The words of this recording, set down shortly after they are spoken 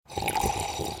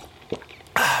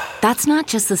That's not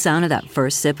just the sound of that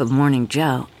first sip of Morning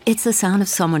Joe. It's the sound of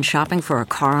someone shopping for a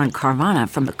car on Carvana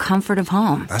from the comfort of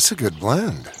home. That's a good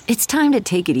blend. It's time to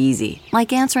take it easy,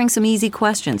 like answering some easy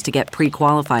questions to get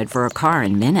pre-qualified for a car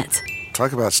in minutes.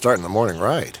 Talk about starting the morning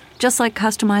right. Just like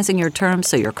customizing your terms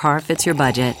so your car fits your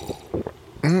budget.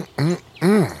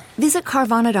 Visit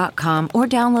Carvana.com or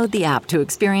download the app to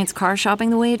experience car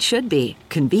shopping the way it should be.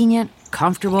 Convenient,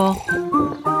 comfortable.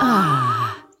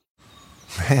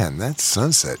 Man, that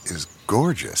sunset is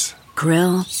gorgeous.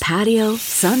 Grill, patio,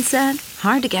 sunset.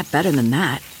 Hard to get better than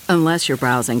that. Unless you're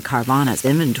browsing Carvana's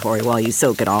inventory while you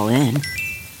soak it all in.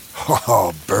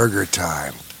 Oh, burger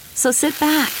time. So sit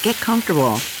back, get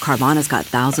comfortable. Carvana's got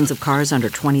thousands of cars under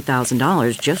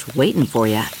 $20,000 just waiting for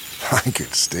you. I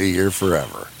could stay here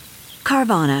forever.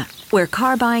 Carvana, where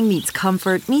car buying meets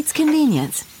comfort meets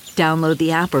convenience. Download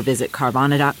the app or visit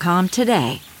Carvana.com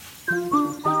today.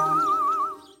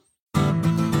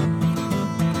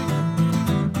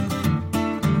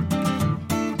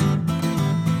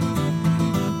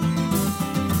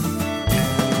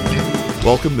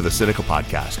 Welcome to the Sinica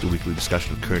Podcast, a weekly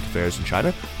discussion of current affairs in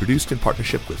China, produced in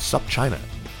partnership with SupChina.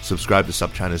 Subscribe to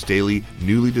SupChina's daily,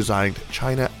 newly designed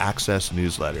China Access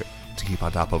newsletter to keep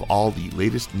on top of all the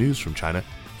latest news from China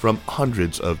from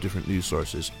hundreds of different news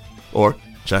sources. Or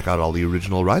check out all the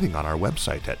original writing on our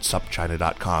website at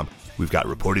supchina.com. We've got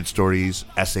reported stories,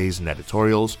 essays and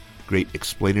editorials, great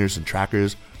explainers and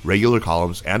trackers, regular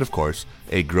columns, and of course,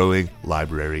 a growing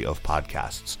library of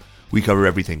podcasts. We cover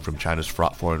everything from China's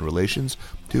fraught foreign relations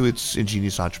to its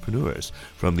ingenious entrepreneurs,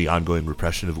 from the ongoing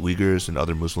repression of Uyghurs and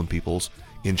other Muslim peoples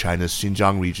in China's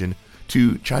Xinjiang region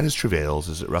to China's travails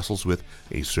as it wrestles with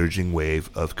a surging wave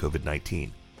of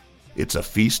COVID-19. It's a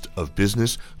feast of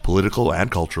business, political,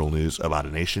 and cultural news about a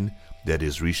nation that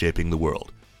is reshaping the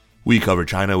world. We cover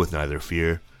China with neither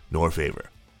fear nor favor.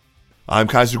 I'm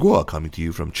Kaiser Kuo, coming to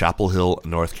you from Chapel Hill,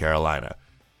 North Carolina.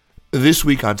 This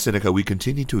week on Sinica, we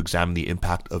continue to examine the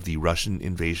impact of the Russian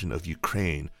invasion of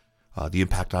Ukraine, the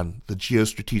impact on the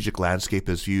geostrategic landscape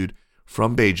as viewed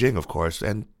from Beijing, of course.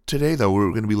 And today, though, we're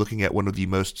going to be looking at one of the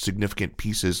most significant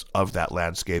pieces of that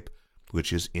landscape,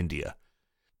 which is India.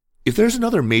 If there's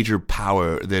another major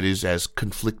power that is as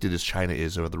conflicted as China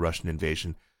is over the Russian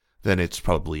invasion, then it's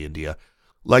probably India.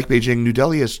 Like Beijing, New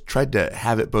Delhi has tried to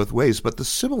have it both ways, but the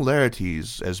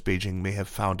similarities, as Beijing may have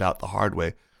found out the hard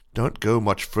way, don't go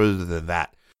much further than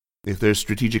that. If there's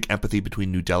strategic empathy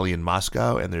between New Delhi and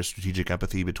Moscow, and there's strategic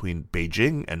empathy between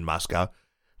Beijing and Moscow,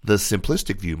 the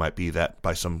simplistic view might be that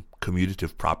by some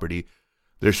commutative property,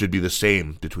 there should be the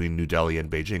same between New Delhi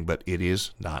and Beijing, but it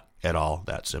is not at all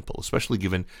that simple, especially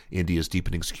given India's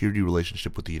deepening security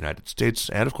relationship with the United States,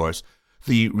 and of course,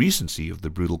 the recency of the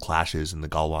brutal clashes in the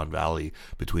Galwan Valley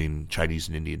between Chinese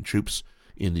and Indian troops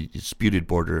in the disputed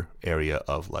border area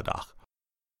of Ladakh.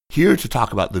 Here to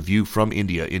talk about the view from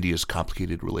India, India's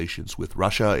complicated relations with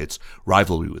Russia, its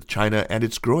rivalry with China, and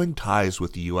its growing ties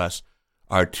with the U.S.,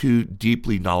 are two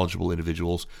deeply knowledgeable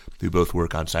individuals who both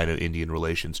work on Sino-Indian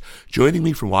relations. Joining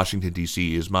me from Washington,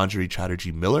 D.C. is Manjari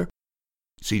Chatterjee Miller,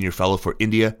 Senior Fellow for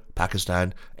India,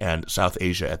 Pakistan, and South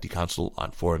Asia at the Council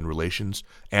on Foreign Relations,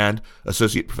 and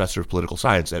Associate Professor of Political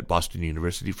Science at Boston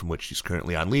University, from which she's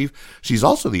currently on leave. She's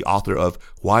also the author of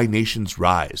Why Nations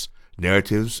Rise: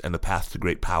 Narratives and the Path to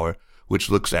Great Power, which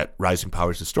looks at rising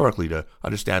powers historically to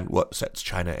understand what sets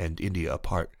China and India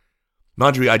apart.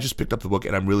 Manjari, I just picked up the book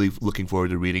and I'm really looking forward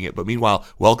to reading it. But meanwhile,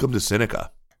 welcome to Sinica.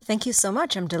 Thank you so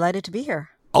much. I'm delighted to be here.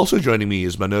 Also joining me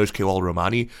is Manoj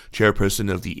Kewal-Romani,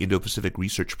 Chairperson of the Indo-Pacific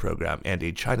Research Program and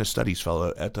a China Studies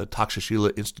Fellow at the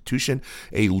Takshashila Institution,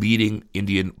 a leading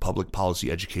Indian public policy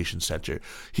education center.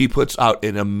 He puts out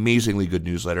an amazingly good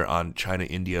newsletter on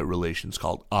China-India relations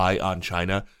called Eye on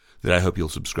China that I hope you'll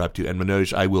subscribe to. And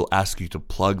Manoj, I will ask you to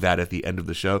plug that at the end of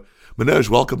the show. Manoj,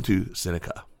 welcome to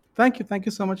Sinica. Thank you. Thank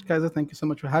you so much, Kaiser. Thank you so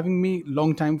much for having me.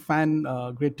 Long-time fan.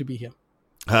 Great to be here.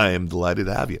 I am delighted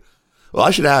to have you. Well, I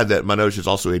should add that Manoj is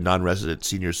also a non-resident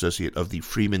senior associate of the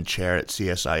Freeman Chair at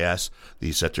CSIS,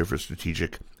 the Center for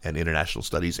Strategic and International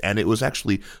Studies. And it was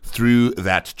actually through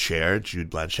that chair, Jude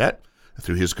Blanchette,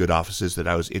 through his good offices, that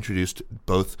I was introduced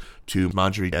both to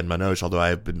Manjari and Manoj, although I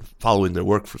have been following their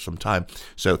work for some time.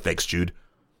 So thanks, Jude.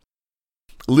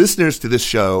 Listeners to this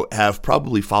show have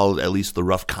probably followed at least the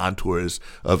rough contours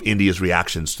of India's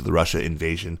reactions to the Russia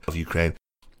invasion of Ukraine.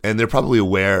 And they're probably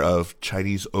aware of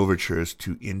Chinese overtures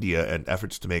to India and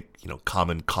efforts to make,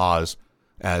 common cause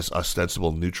as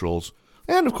ostensible neutrals,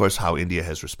 and of course how India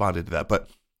has responded to that. But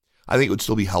I think it would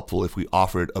still be helpful if we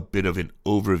offered a bit of an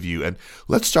overview. And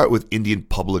let's start with Indian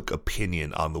public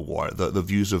opinion on the war, the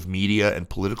views of media and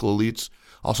political elites,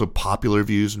 also popular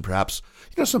views, and perhaps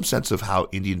some sense of how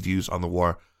Indian views on the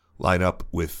war line up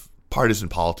with partisan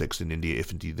politics in India,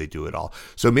 if indeed they do at all.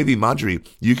 So maybe, Manjari,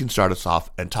 you can start us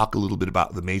off and talk a little bit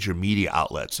about the major media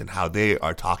outlets and how they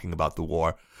are talking about the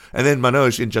war. And then,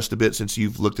 Manoj, in just a bit, since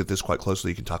you've looked at this quite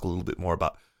closely, you can talk a little bit more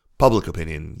about public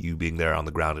opinion, you being there on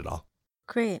the ground and all.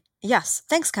 Great. Yes.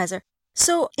 Thanks, Kaiser.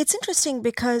 So it's interesting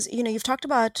because, you've talked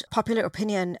about popular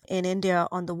opinion in India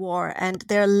on the war, and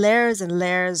there are layers and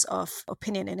layers of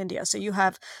opinion in India. So you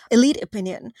have elite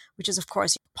opinion, which is, of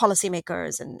course,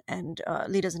 policymakers and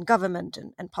leaders in government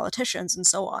and politicians and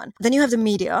so on. Then you have the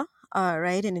media,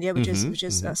 right, in India, which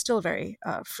is still very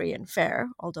free and fair,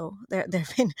 although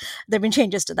there've been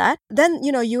changes to that. Then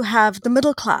you have the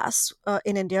middle class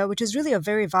in India, which is really a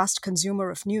very vast consumer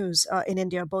of news in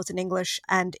India, both in English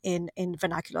and in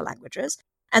vernacular languages.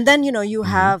 And then you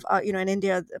have in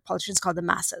India, the politicians call the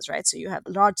masses, right? So you have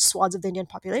large swaths of the Indian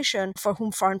population for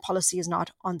whom foreign policy is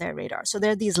not on their radar. So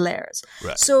there are these layers.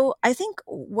 Right. So I think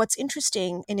what's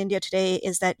interesting in India today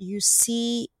is that you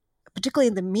see, particularly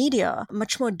in the media,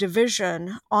 much more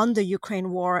division on the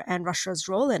Ukraine war and Russia's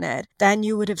role in it than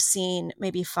you would have seen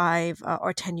maybe 5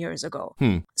 or 10 years ago.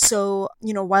 So,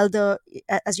 while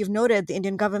as you've noted, the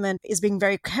Indian government is being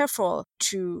very careful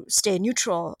to stay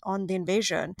neutral on the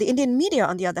invasion, the Indian media,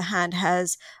 on the other hand,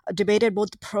 has debated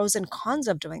both the pros and cons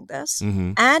of doing this.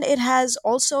 And it has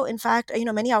also, in fact,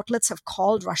 many outlets have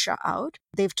called Russia out.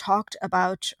 They've talked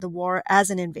about the war as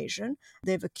an invasion.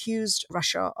 They've accused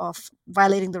Russia of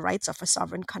violating the rights of a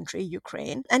sovereign country,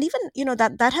 Ukraine. And even,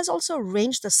 that has also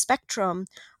ranged the spectrum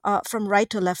from right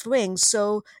to left wing.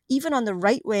 So even on the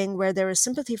right wing, where there is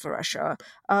sympathy for Russia,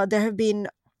 there have been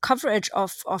coverage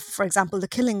of, for example, the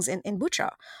killings in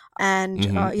Bucha. And,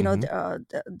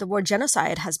 the word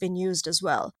genocide has been used as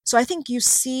well. So I think you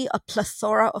see a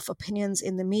plethora of opinions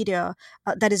in the media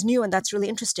that is new, and that's really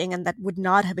interesting, and that would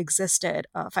not have existed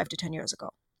 5 to 10 years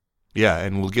ago. Yeah,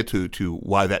 and we'll get to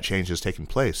why that change has taken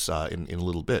place in a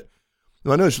little bit.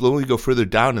 Now, I know, let me go further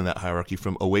down in that hierarchy,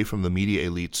 away from the media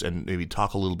elites, and maybe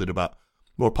talk a little bit about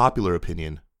more popular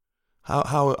opinion.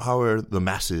 How are the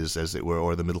masses, as it were,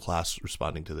 or the middle class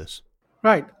responding to this?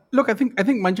 Right. Look, I think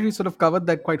Manjari sort of covered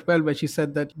that quite well, where she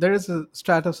said that there is a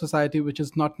strata of society which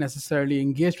is not necessarily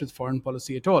engaged with foreign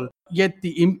policy at all. Yet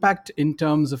the impact in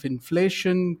terms of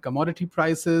inflation, commodity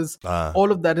prices,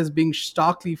 all of that is being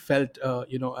starkly felt.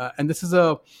 And this is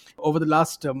over the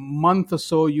last month or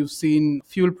so, you've seen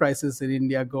fuel prices in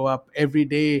India go up every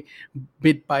day,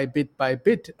 bit by bit by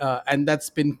bit, and that's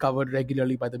been covered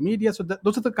regularly by the media. So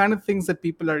those are the kind of things that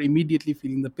people are immediately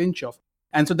feeling the pinch of.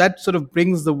 And so that sort of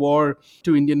brings the war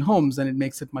to Indian homes, and it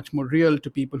makes it much more real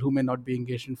to people who may not be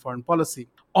engaged in foreign policy.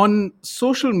 On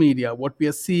social media, what we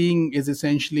are seeing is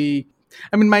essentially,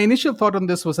 my initial thought on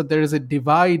this was that there is a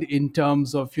divide in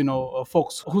terms of,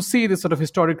 folks who see this sort of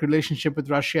historic relationship with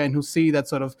Russia and who see that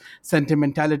sort of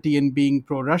sentimentality in being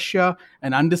pro-Russia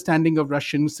and understanding of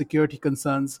Russian security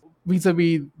concerns,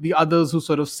 vis-a-vis the others who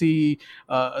sort of see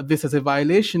this as a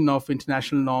violation of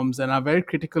international norms and are very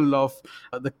critical of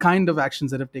the kind of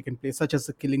actions that have taken place, such as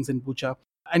the killings in Bucha.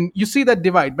 And you see that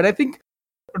divide. But I think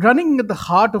running at the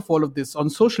heart of all of this on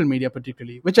social media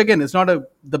particularly, which again is not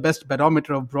the best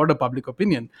barometer of broader public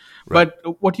opinion, right.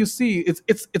 But what you see,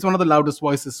 it's one of the loudest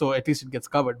voices, so at least it gets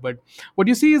covered. But what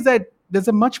you see is that there's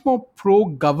a much more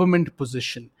pro-government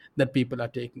position that people are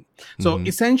taking. So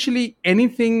essentially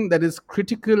anything that is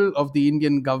critical of the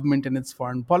Indian government and its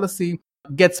foreign policy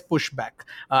gets pushed back.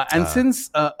 Since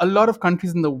a lot of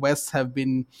countries in the West have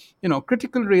been,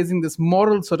 critical, raising this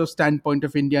moral sort of standpoint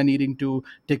of India needing to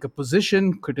take a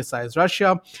position, criticize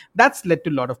Russia, that's led to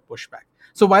a lot of pushback.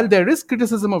 So while there is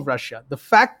criticism of Russia, the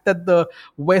fact that the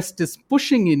West is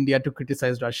pushing India to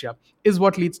criticize Russia is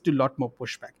what leads to a lot more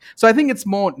pushback. So I think it's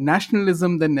more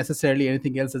nationalism than necessarily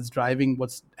anything else that's driving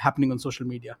what's happening on social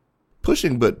media.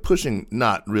 Pushing, but pushing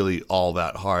not really all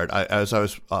that hard. As I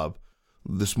was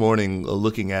this morning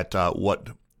looking at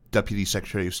what Deputy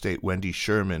Secretary of State Wendy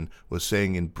Sherman was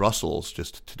saying in Brussels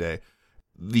just today,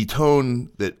 the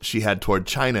tone that she had toward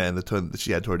China and the tone that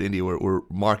she had toward India were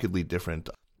markedly different.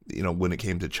 When it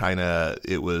came to China,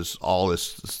 it was all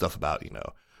this stuff about,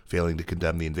 failing to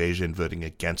condemn the invasion, voting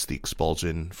against the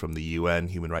expulsion from the UN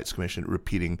Human Rights Commission,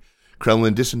 repeating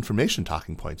Kremlin disinformation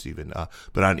talking points even.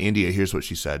 But on India, here's what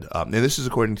she said. And this is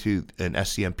according to an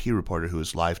SCMP reporter who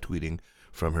is live tweeting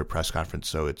from her press conference,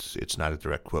 so it's not a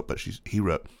direct quote, but he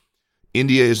wrote,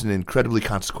 "India is an incredibly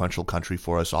consequential country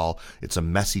for us all. It's a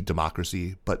messy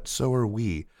democracy, but so are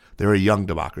we. They're a young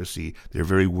democracy. They're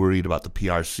very worried about the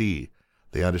PRC.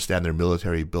 They understand their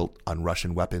military built on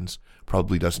Russian weapons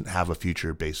probably doesn't have a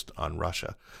future based on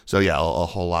Russia." So yeah, a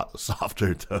whole lot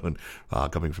softer tone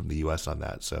coming from the U.S. on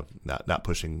that. So not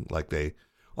pushing like they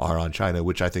are on China,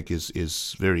 which I think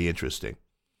is very interesting.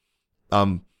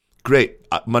 Great.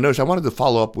 Manoj, I wanted to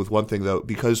follow up with one thing, though,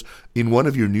 because in one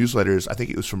of your newsletters, I think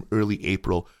it was from early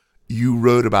April, you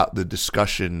wrote about the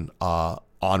discussion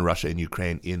on Russia and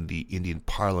Ukraine in the Indian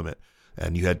parliament,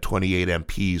 and you had 28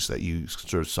 MPs that you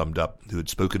sort of summed up who had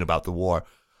spoken about the war.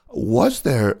 Was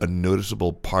there a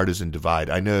noticeable partisan divide?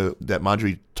 I know that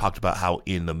Manjari talked about how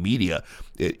in the media,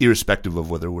 irrespective of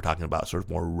whether we're talking about sort of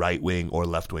more right-wing or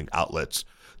left-wing outlets,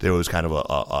 there was kind of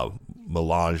a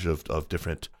melange of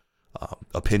different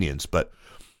opinions. But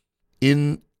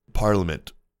in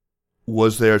Parliament,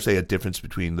 was there, say, a difference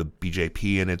between the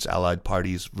BJP and its allied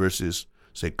parties versus,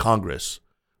 say, Congress?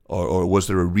 Or was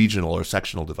there a regional or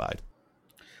sectional divide?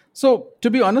 So, to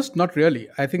be honest, not really.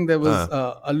 I think there was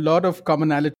a lot of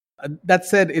commonality. That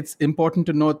said, it's important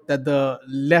to note that the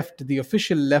left, the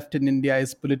official left in India,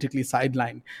 is politically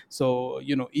sidelined. So,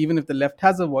 even if the left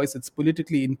has a voice, it's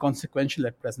politically inconsequential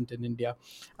at present in India.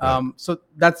 Right. So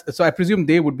I presume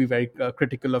they would be very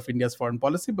critical of India's foreign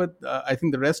policy, but I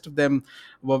think the rest of them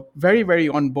were very, very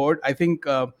on board. I think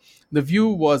the view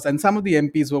was, and some of the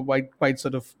MPs were quite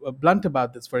sort of blunt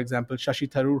about this. For example, Shashi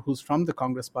Tharoor, who's from the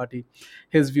Congress party,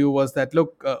 his view was that,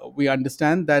 look, we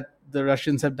understand that the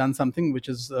Russians have done something which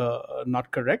is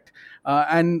not correct.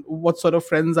 And what sort of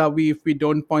friends are we if we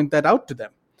don't point that out to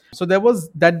them? So there was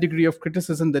that degree of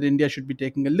criticism that India should be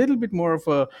taking a little bit more of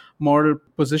a moral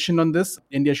position on this.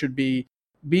 India should be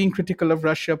being critical of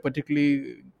Russia,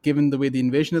 particularly given the way the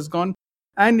invasion has gone.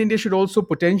 And India should also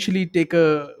potentially take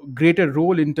a greater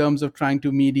role in terms of trying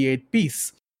to mediate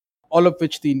peace, all of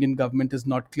which the Indian government is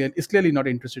clearly not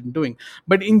interested in doing.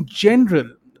 But in general,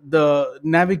 the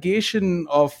navigation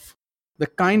of the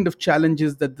kind of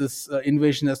challenges that this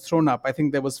invasion has thrown up, I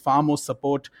think there was far more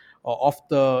support of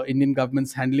the Indian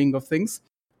government's handling of things.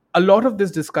 A lot of this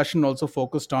discussion also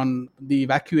focused on the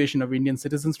evacuation of Indian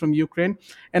citizens from Ukraine.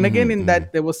 And again, in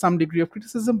that, there was some degree of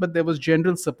criticism, but there was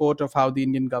general support of how the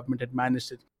Indian government had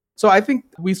managed it. So I think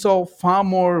we saw far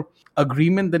more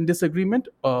agreement than disagreement.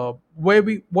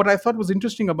 What I thought was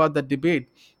interesting about that debate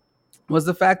was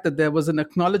the fact that there was an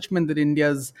acknowledgement that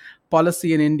India's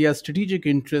policy and India's strategic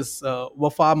interests were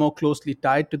far more closely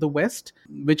tied to the West,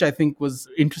 which I think was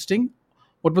interesting.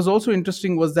 What was also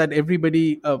interesting was that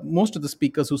most of the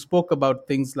speakers who spoke about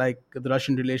things like the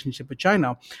Russian relationship with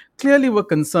China clearly were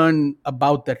concerned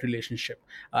about that relationship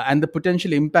and the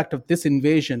potential impact of this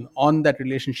invasion on that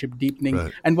relationship deepening,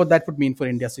 right, and what that would mean for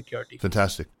India's security.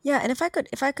 Fantastic. Yeah, and if I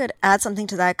could add something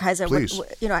to that, Kaiser,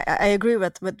 I agree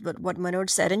with what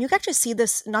Manoj said, and you can actually see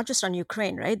this not just on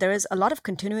Ukraine, right? There is a lot of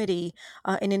continuity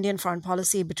in Indian foreign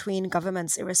policy between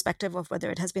governments, irrespective of whether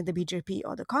it has been the BJP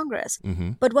or the Congress.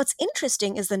 Mm-hmm. But what's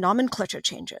interesting is the nomenclature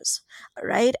changes,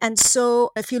 right? And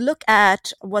so if you look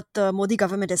at what the Modi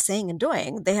government is saying and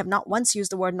doing, they have not once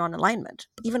used the word non-alignment,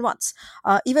 even once,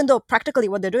 even though practically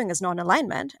what they're doing is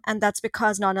non-alignment. And that's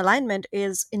because non-alignment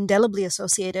is indelibly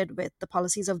associated with the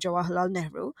policies of Jawaharlal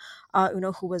Nehru,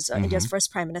 who was India's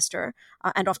first prime minister,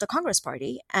 and of the Congress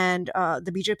party. And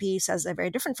the BJP says they're very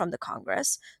different from the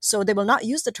Congress. So they will not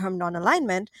use the term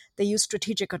non-alignment. They use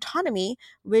strategic autonomy,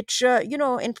 which,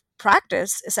 in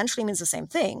practice essentially means the same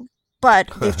thing, but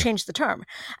they've changed the term.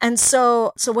 And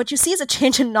so what you see is a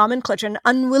change in nomenclature, an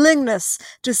unwillingness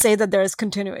to say that there is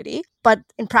continuity, but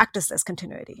in practice there's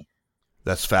continuity.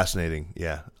 That's fascinating.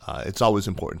 Yeah, it's always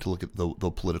important to look at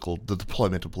the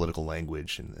deployment of political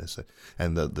language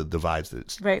and the divides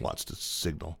that it wants to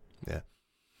signal. Yeah.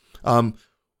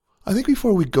 I think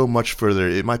before we go much further,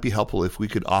 it might be helpful if we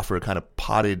could offer a kind of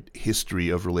potted history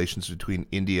of relations between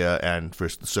India and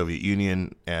first the Soviet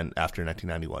Union and after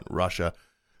 1991 Russia.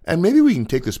 And maybe we can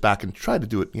take this back and try to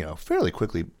do it, fairly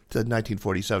quickly to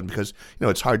 1947 because,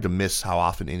 it's hard to miss how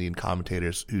often Indian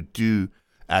commentators who do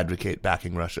advocate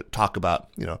backing Russia talk about,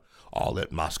 all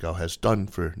that Moscow has done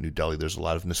for New Delhi. There's a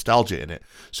lot of nostalgia in it.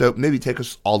 So maybe take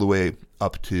us all the way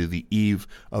up to the eve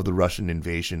of the Russian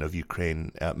invasion of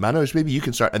Ukraine. Manoj, maybe you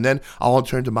can start, and then I'll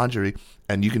turn to Manjari,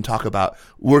 and you can talk about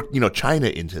China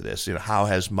into this. How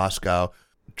has Moscow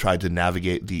tried to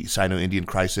navigate the Sino-Indian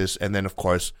crisis, and then, of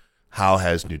course, how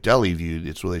has New Delhi viewed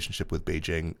its relationship with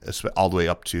Beijing, all the way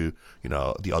up to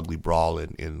the ugly brawl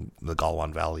in the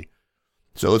Galwan Valley.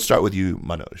 So let's start with you,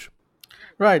 Manoj.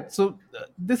 Right. So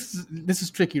this is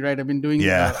tricky, right? I've been doing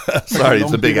Yeah. quite a Sorry, it's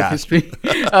long a big period of ask. history.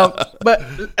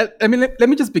 But I mean, let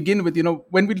me just begin with,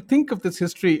 when we think of this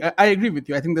history, I agree with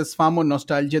you. I think there's far more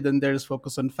nostalgia than there is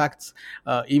focus on facts,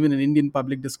 even in Indian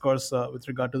public discourse with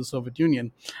regard to the Soviet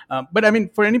Union. But I mean,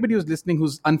 for anybody who's listening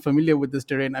who's unfamiliar with this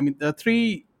terrain, I mean, there are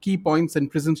three key points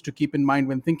and prisms to keep in mind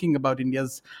when thinking about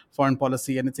India's foreign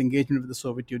policy and its engagement with the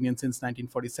Soviet Union since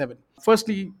 1947.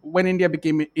 Firstly, when India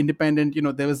became independent,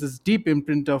 there was this deep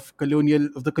imprint of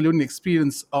the colonial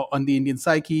experience on the Indian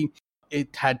psyche.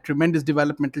 It had tremendous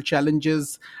developmental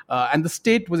challenges, and the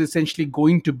state was essentially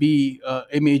going to be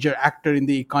a major actor in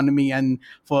the economy and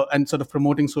sort of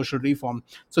promoting social reform.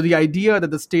 So the idea that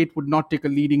the state would not take a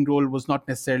leading role was not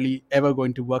necessarily ever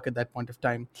going to work at that point of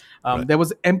time. Right. There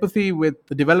was empathy with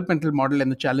the developmental model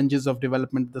and the challenges of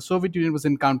development the Soviet Union was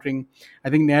encountering. I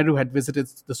think Nehru had visited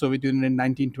the Soviet Union in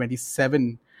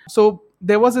 1927. So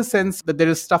there was a sense that there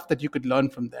is stuff that you could learn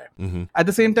from there. At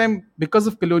the same time, because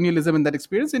of colonialism and that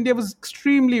experience, India was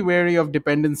extremely wary of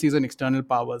dependencies on external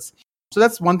powers. So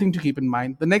that's one thing to keep in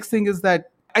mind. The next thing is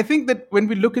that I think that when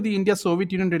we look at the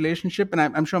India-Soviet Union relationship, and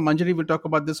I'm sure Manjari will talk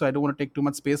about this, so I don't want to take too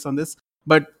much space on this,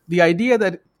 but the idea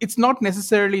that it's not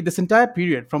necessarily this entire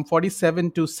period from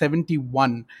 47 to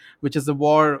 71, which is the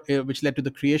war which led to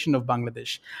the creation of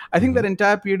Bangladesh. I think that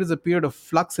entire period is a period of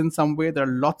flux in some way. There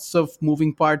are lots of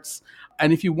moving parts.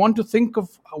 And if you want to think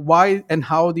of why and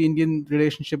how the Indian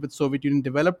relationship with Soviet Union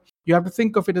developed, you have to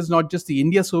think of it as not just the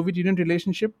India-Soviet Union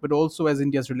relationship, but also as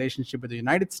India's relationship with the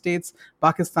United States,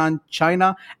 Pakistan,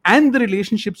 China, and the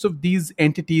relationships of these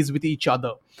entities with each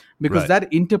other. Because Right.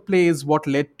 that interplay is what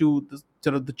led to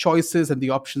the choices and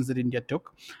the options that India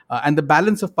took. And the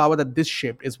balance of power that this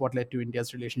shaped is what led to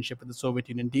India's relationship with the Soviet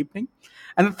Union deepening.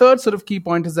 And the third sort of key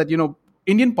point is that,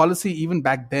 Indian policy, even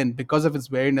back then, because of its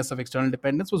wariness of external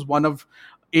dependence, was one of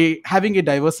having a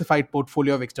diversified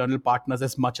portfolio of external partners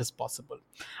as much as possible.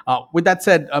 With that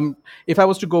said, if I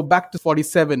was to go back to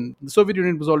 47, the Soviet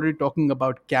Union was already talking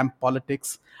about camp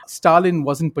politics. Stalin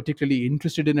wasn't particularly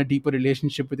interested in a deeper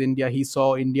relationship with India. He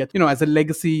saw India, as a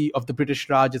legacy of the British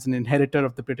Raj, as an inheritor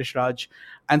of the British Raj,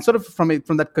 and sort of from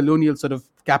that colonial sort of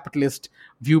capitalist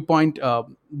viewpoint,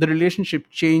 the relationship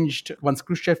changed once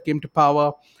Khrushchev came to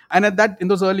power. And in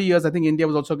those early years, I think India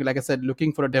was also, like I said,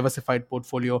 looking for a diversified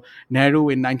portfolio. Nehru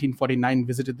in 1949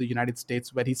 visited the United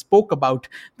States, where he spoke about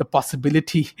the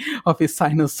possibility of a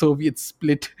Sino-Soviet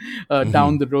split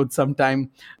down the road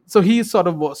sometime. So he sort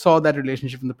of saw that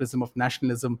relationship from the prism of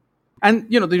nationalism. And,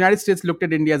 the United States looked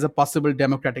at India as a possible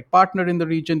democratic partner in the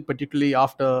region, particularly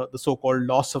after the so-called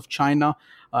loss of China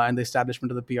and the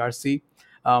establishment of the PRC.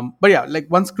 But yeah, like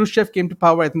once Khrushchev came to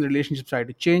power, I think the relationship started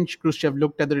to change. Khrushchev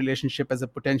looked at the relationship as a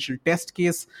potential test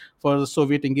case for the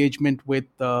Soviet engagement with,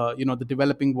 the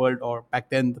developing world, or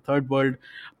back then the third world.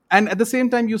 And at the same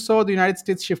time, you saw the United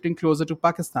States shifting closer to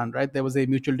Pakistan, right? There was a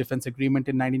mutual defense agreement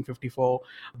in 1954.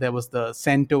 There was the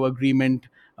CENTO agreement,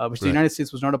 which the Right. United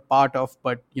States was not a part of,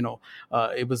 but,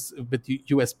 it was with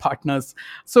US partners.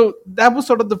 So that was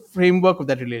sort of the framework of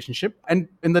that relationship. And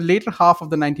in the later half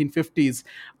of the 1950s,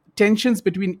 tensions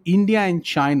between India and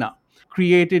China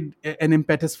created an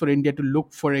impetus for India to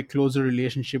look for a closer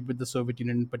relationship with the Soviet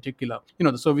Union in particular.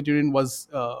 The Soviet Union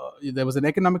there was an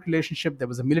economic relationship, there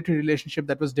was a military relationship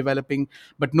that was developing,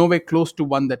 but nowhere close to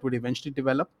one that would eventually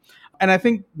develop. And I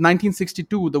think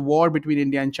 1962, the war between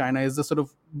India and China is is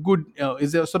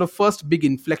a sort of first big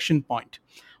inflection point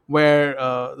where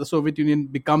the Soviet Union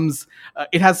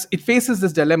it faces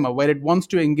this dilemma where it wants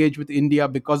to engage with India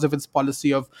because of its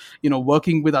policy of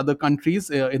working with other countries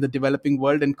in the developing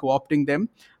world and co-opting them,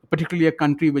 particularly a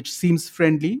country which seems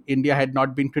friendly. India had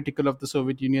not been critical of the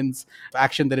Soviet Union's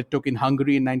action that it took in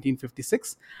Hungary in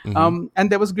 1956, and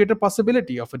there was greater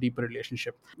possibility of a deeper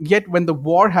relationship. Yet when the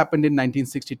war happened in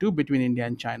 1962 between India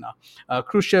and China,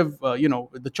 Khrushchev,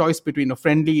 the choice between a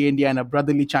friendly India and a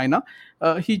brotherly China,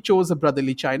 he chose a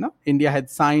brotherly China. India had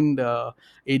signed a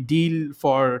deal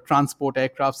for transport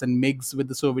aircrafts and MiGs with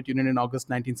the Soviet Union in August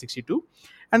 1962.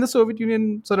 And the Soviet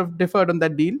Union sort of deferred on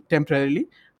that deal temporarily.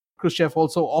 Khrushchev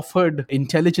also offered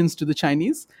intelligence to the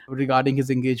Chinese regarding his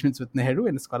engagements with Nehru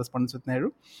and his correspondence with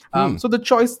Nehru. So the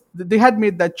choice, they had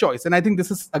made that choice. And I think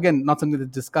this is, again, not something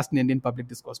that's discussed in Indian public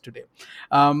discourse today.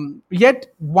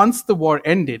 Yet, once the war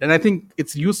ended, and I think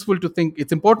it's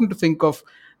important to think of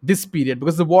this period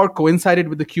because the war coincided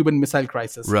with the Cuban Missile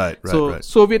Crisis. Right.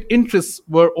 Soviet interests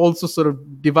were also sort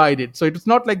of divided. So it was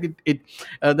not like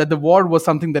that the war was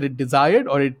something that it desired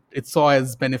or it saw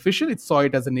as beneficial. It saw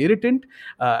it as an irritant,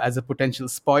 as a potential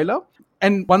spoiler.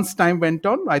 And once time went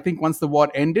on, I think once the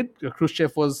war ended,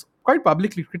 Khrushchev was quite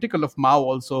publicly critical of Mao,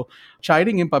 also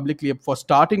chiding him publicly for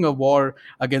starting a war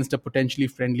against a potentially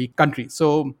friendly country.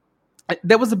 So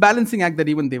there was a balancing act that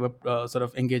even they were sort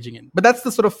of engaging in. But that's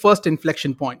the sort of first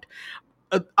inflection point.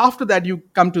 After that, you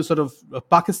come to sort of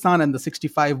Pakistan and the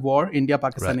 65 war.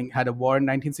 India-Pakistan Right. had a war in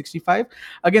 1965.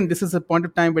 Again, this is a point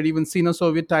of time where even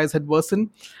Sino-Soviet ties had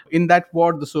worsened. In that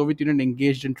war, the Soviet Union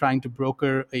engaged in trying to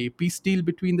broker a peace deal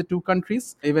between the two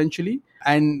countries eventually.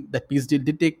 And that peace deal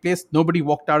did take place. Nobody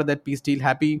walked out of that peace deal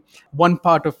happy. One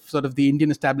part of sort of the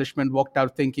Indian establishment walked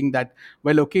out thinking that,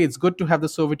 well, okay, it's good to have the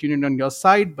Soviet Union on your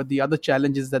side, but the other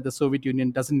challenge is that the Soviet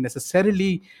Union doesn't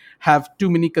necessarily have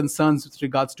too many concerns with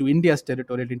regards to India's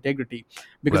territorial integrity.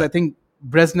 Because I Right. think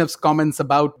Brezhnev's comments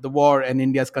about the war and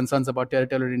India's concerns about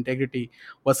territorial integrity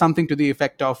was something to the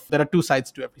effect of there are two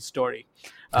sides to every story.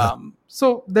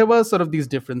 So there were sort of these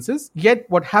differences. Yet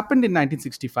what happened in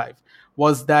 1965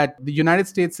 was that the United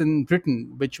States and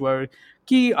Britain, which were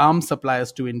key arms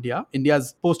suppliers to India,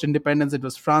 India's post-independence, it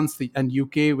was France and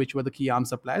UK, which were the key arms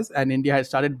suppliers, and India had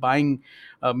started buying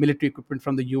military equipment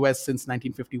from the US since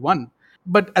 1951.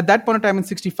 But at that point in time in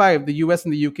 65, the US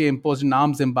and the UK imposed an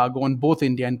arms embargo on both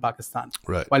India and Pakistan.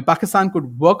 Right. While Pakistan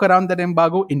could work around that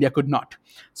embargo, India could not.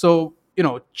 So,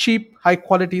 cheap, high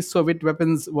quality Soviet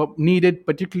weapons were needed,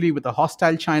 particularly with a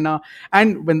hostile China.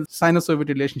 And when the Sino Soviet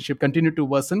relationship continued to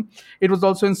worsen, it was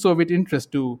also in Soviet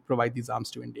interest to provide these arms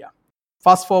to India.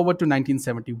 Fast forward to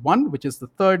 1971, which is the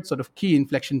third sort of key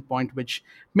inflection point, which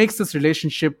makes this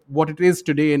relationship what it is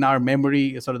today in our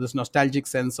memory, sort of this nostalgic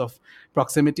sense of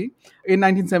proximity. In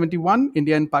 1971,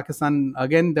 India and Pakistan,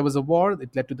 again, there was a war.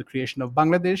 It led to the creation of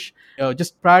Bangladesh.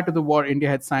 Just prior to the war, India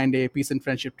had signed a peace and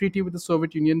friendship treaty with the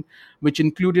Soviet Union, which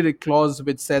included a clause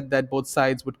which said that both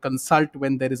sides would consult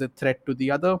when there is a threat to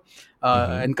the other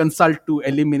and consult to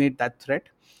eliminate that threat.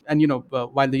 And,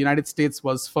 while the United States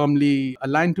was firmly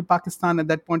aligned to Pakistan at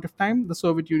that point of time, the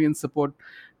Soviet Union's support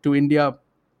to India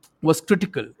was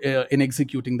critical in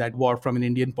executing that war from an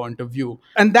Indian point of view.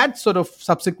 And that sort of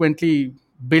subsequently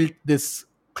built this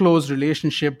close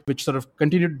relationship, which sort of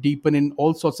continued to deepen in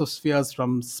all sorts of spheres,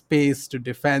 from space to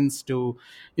defense to,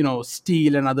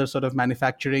 steel and other sort of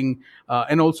manufacturing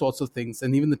and all sorts of things.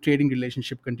 And even the trading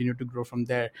relationship continued to grow from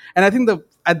there. And I think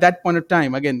at that point of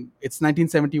time, again, it's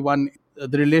 1971,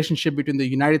 the relationship between the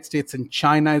United States and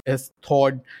China has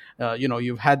thawed.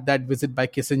 You've had that visit by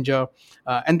Kissinger,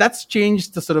 and that's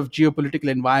changed the sort of geopolitical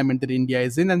environment that India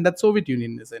is in and that Soviet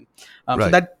Union is in. So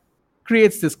Right. that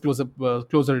creates this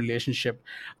closer relationship.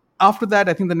 After that,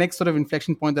 I think the next sort of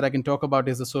inflection point that I can talk about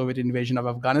is the Soviet invasion of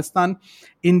Afghanistan.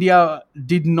 India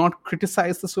did not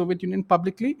criticize the Soviet Union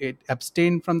publicly. It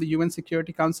abstained from the UN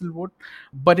Security Council vote,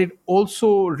 but it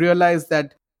also realized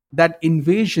that that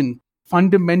invasion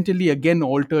fundamentally again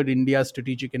altered India's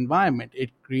strategic environment.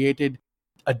 It created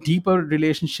a deeper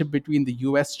relationship between the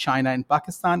US, China, and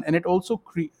Pakistan, and it also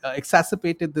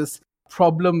exacerbated this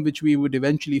problem which we would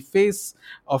eventually face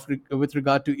with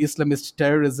regard to Islamist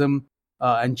terrorism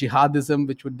and jihadism,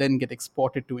 which would then get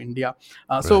exported to India.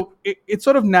 So it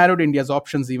sort of narrowed India's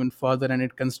options even further, and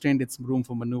it constrained its room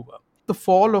for maneuver. The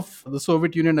fall of the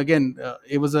Soviet Union, again,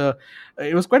 it was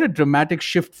quite a dramatic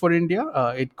shift for India.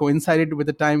 It coincided with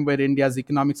a time where India's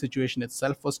economic situation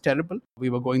itself was terrible. We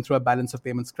were going through a balance of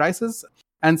payments crisis,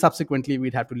 and subsequently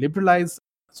we'd have to liberalize.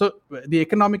 So the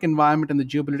economic environment and the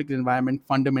geopolitical environment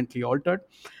fundamentally altered.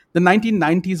 The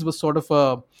 1990s was sort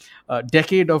of a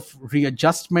decade of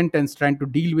readjustment and trying to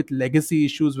deal with legacy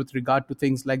issues with regard to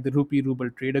things like the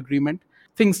rupee-ruble trade agreement.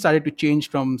 Things started to change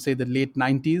from, say, the late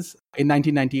 90s. In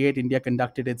 1998, India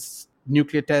conducted its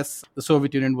nuclear tests. The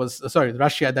Soviet Union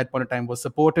Russia at that point in time was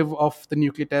supportive of the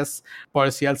nuclear tests.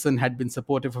 Boris Yeltsin had been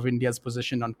supportive of India's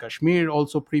position on Kashmir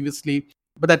also previously.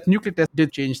 But that nuclear test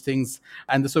did change things,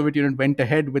 and the Soviet Union went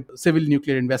ahead with civil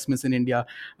nuclear investments in India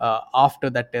after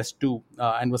that test too,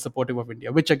 and was supportive of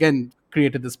India, which again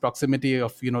created this proximity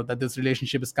of, that this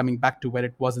relationship is coming back to where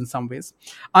it was in some ways.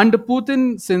 Under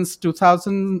Putin, since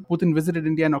 2000, Putin visited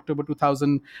India in October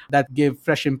 2000. That gave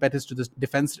fresh impetus to this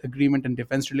defense agreement and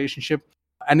defense relationship.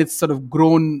 And it's sort of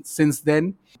grown since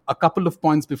then. A couple of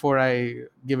points before I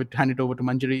hand it over to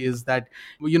Manjari is that,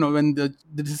 when the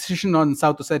decision on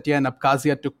South Ossetia and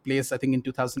Abkhazia took place, I think in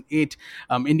 2008,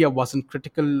 India wasn't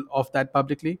critical of that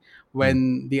publicly.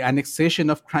 When the annexation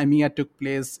of Crimea took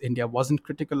place, India wasn't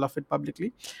critical of it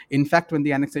publicly. In fact, when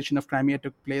the annexation of Crimea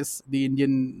took place, the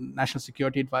Indian National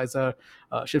Security Advisor,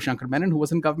 Shiv Shankar Menon, who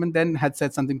was in government then, had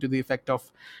said something to the effect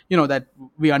of, that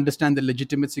we understand the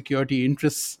legitimate security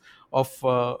interests of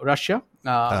Russia.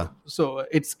 So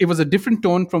it was a different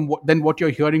tone than what you're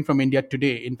hearing from India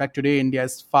today. In fact, today India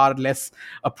is far less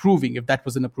approving, if that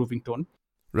was an approving tone.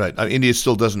 Right. India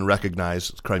still doesn't recognize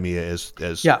Crimea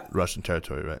as Yeah. Russian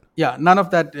territory, right? Yeah, none of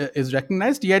that is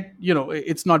recognized yet.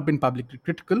 It's not been publicly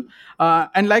critical,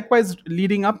 and likewise,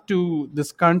 leading up to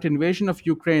this current invasion of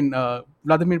Ukraine,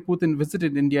 Vladimir Putin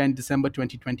visited India in December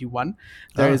 2021.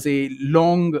 There is a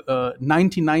long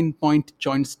 99-point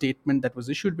joint statement that was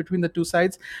issued between the two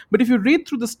sides. But if you read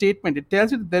through the statement, it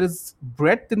tells you that there is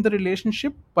breadth in the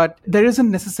relationship, but there isn't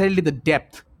necessarily the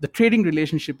depth. The trading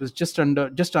relationship is just under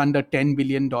 $10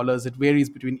 billion. It varies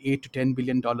between $8 to $10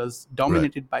 billion,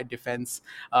 dominated by defense.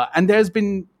 And there's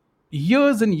been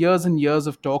years and years and years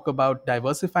of talk about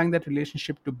diversifying that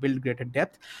relationship to build greater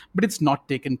depth, but it's not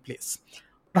taken place.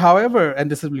 However,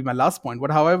 and this will be my last point,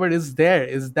 what however is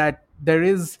that there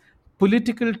is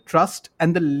political trust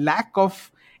and the lack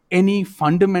of any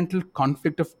fundamental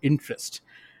conflict of interest.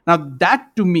 Now,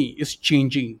 that to me is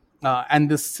changing. And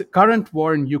this current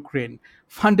war in Ukraine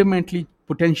fundamentally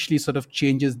potentially sort of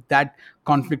changes that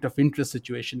conflict of interest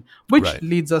situation, which Right.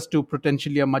 leads us to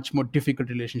potentially a much more difficult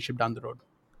relationship down the road.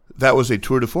 That was a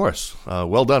tour de force.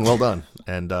 Well done,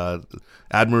 and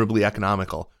admirably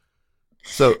economical.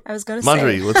 So, I was going to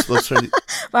Manjari, say, let's try.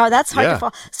 wow, that's hard Yeah. to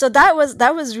follow. So that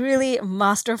was really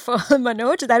masterful,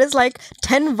 Manoj. That is like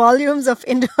 10 volumes of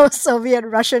Indo-Soviet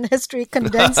Russian history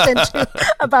condensed into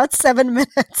about 7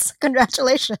 minutes.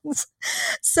 Congratulations.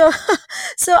 So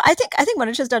I think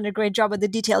Manoj has done a great job with the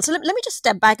details. So let me just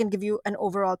step back and give you an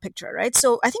overall picture, right?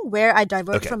 So I think where I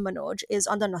diverge Okay. from Manoj is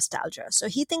on the nostalgia. So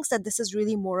he thinks that this is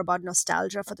really more about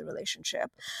nostalgia for the relationship.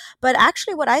 But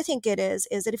actually what I think it is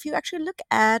that if you actually look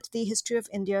at the history of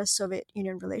India-Soviet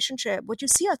Union relationship, what you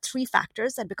see are 3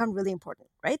 factors that become really important,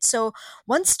 right? So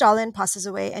once Stalin passes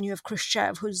away and you have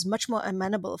Khrushchev, who's much more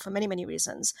amenable for many, many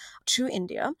reasons to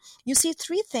India, you see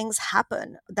 3 things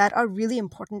happen that are really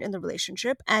important in the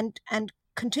relationship and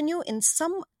continue in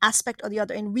some aspect or the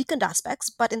other, in weakened aspects,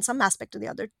 but in some aspect or the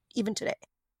other, even today.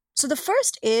 So the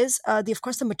first is, of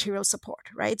course, the material support,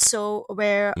 right? So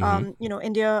where,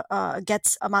 India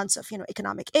gets amounts of,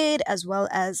 economic aid as well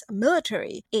as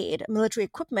military aid, military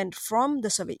equipment from the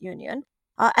Soviet Union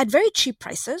at very cheap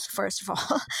prices, first of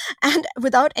all, and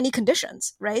without any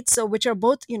conditions, right? So which are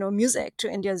both, music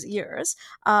to India's ears,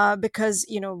 because,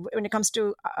 when it comes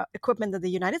to equipment that the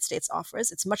United States offers,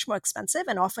 it's much more expensive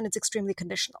and often it's extremely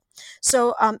conditional.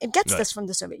 So it gets Right. this from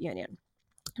the Soviet Union.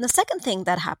 The second thing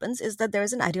that happens is that there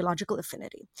is an ideological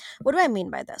affinity. What do I mean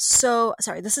by this? So,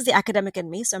 sorry, this is the academic in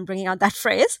me, so I'm bringing out that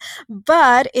phrase.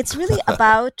 But it's really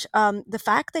about the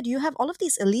fact that you have all of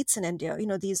these elites in India,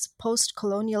 these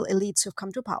post-colonial elites who've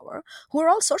come to power, who are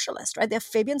all socialist, right? They're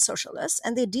Fabian socialists,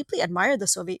 and they deeply admire the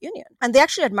Soviet Union. And they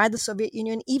actually admired the Soviet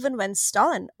Union even when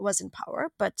Stalin was in power,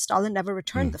 but Stalin never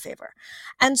returned the favor.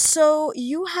 And so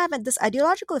you have this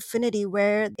ideological affinity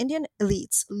where Indian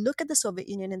elites look at the Soviet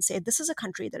Union and say, this is a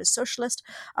country that is socialist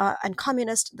and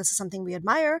communist. This is something we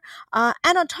admire.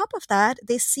 And on top of that,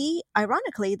 they see,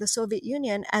 ironically, the Soviet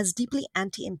Union as deeply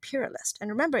anti-imperialist. And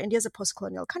remember, India is a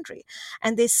post-colonial country.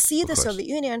 And they see the course. Soviet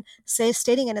Union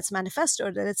stating in its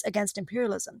manifesto that it's against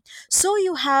imperialism. So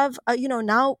you have,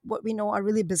 now what we know are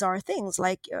really bizarre things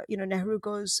like, Nehru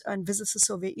goes and visits the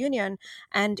Soviet Union.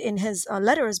 And in his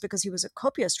letters, because he was a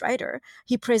copyist writer,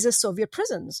 he praises Soviet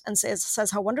prisons and says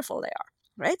how wonderful they are.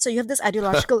 Right? So you have this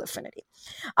ideological affinity.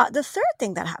 The third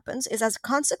thing that happens is, as a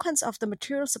consequence of the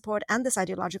material support and this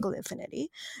ideological affinity,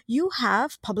 you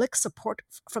have public support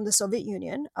from the Soviet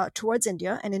Union towards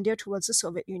India and India towards the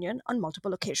Soviet Union on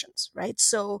multiple occasions, right?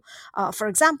 So, for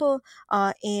example,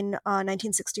 in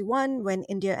 1961, when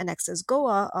India annexes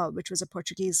Goa, which was a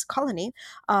Portuguese colony,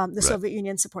 the Soviet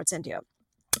Union supports India.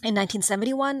 In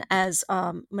 1971, as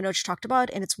Manoj talked about,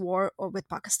 in its war with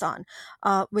Pakistan,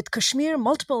 with Kashmir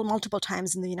multiple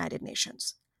times in the United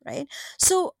Nations, right?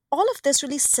 So all of this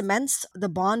really cements the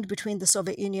bond between the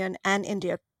Soviet Union and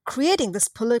India, creating this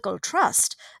political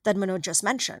trust that Manoj just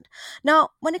mentioned. Now,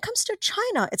 when it comes to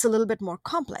China, it's a little bit more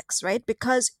complex, right?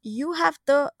 Because you have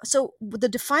the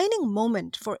defining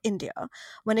moment for India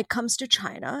when it comes to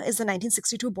China is the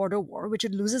 1962 border war, which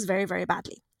it loses very, very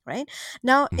badly. Right?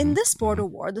 Now, in this border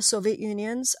war, the Soviet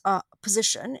Union's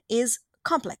position is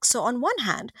complex. So on one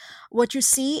hand, what you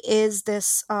see is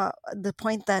this, the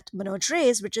point that Manoj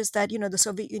raised, which is that, the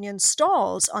Soviet Union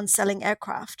stalls on selling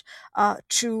aircraft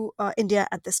to India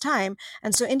at this time.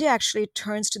 And so India actually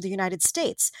turns to the United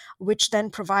States, which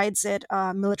then provides it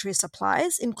military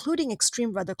supplies, including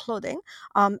extreme weather clothing,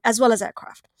 as well as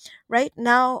aircraft. Right?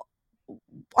 Now,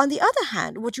 On the other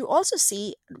hand, what you also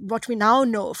see, what we now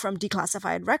know from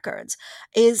declassified records,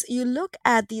 is you look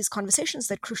at these conversations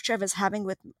that Khrushchev is having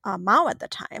with Mao at the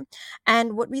time,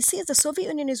 and what we see is the Soviet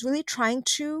Union is really trying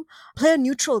to play a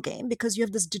neutral game because you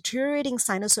have this deteriorating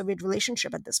Sino-Soviet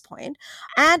relationship at this point,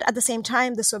 and at the same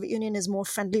time, the Soviet Union is more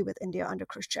friendly with India under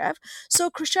Khrushchev. So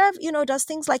Khrushchev, does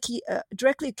things like he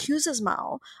directly accuses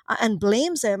Mao and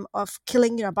blames him of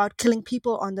about killing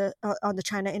people on the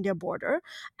China-India border,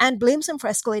 and blames him for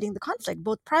escalating the conflict,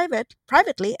 both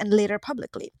privately and later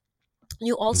publicly.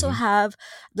 You also Hmm. have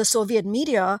the Soviet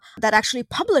media that actually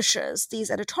publishes these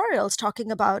editorials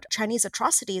talking about Chinese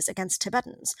atrocities against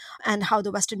Tibetans and how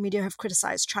the Western media have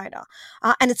criticized China.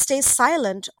 And it stays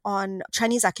silent on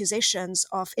Chinese accusations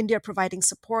of India providing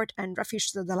support and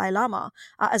refuge to the Dalai Lama,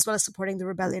 as well as supporting the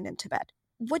rebellion in Tibet.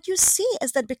 What you see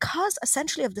is that because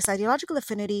essentially of this ideological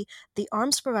affinity, the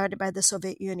arms provided by the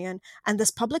Soviet Union, and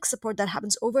this public support that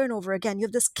happens over and over again, you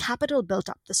have this capital built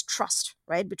up, this trust,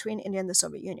 right, between India and the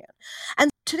Soviet Union.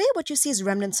 And today, what you see is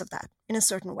remnants of that in a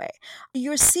certain way.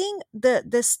 You're seeing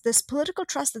this political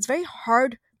trust that's very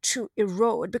hard to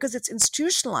erode because it's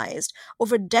institutionalized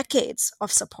over decades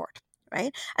of support,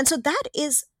 right? And so that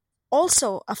is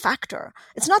also a factor.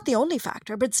 It's not the only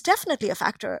factor, but it's definitely a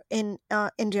factor in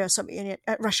India, Soviet Union,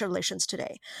 Russia relations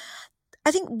today.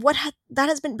 I think that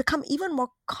has been become even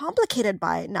more complicated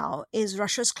by now is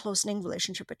Russia's closening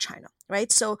relationship with China,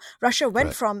 right? So Russia went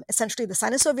Right. from essentially the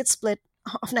Sino-Soviet split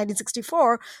of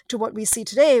 1964 to what we see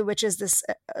today, which is this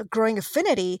growing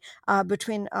affinity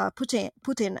between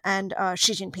Putin and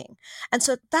Xi Jinping. And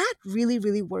so that really,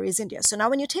 really worries India. So now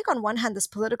when you take on one hand this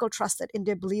political trust that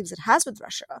India believes it has with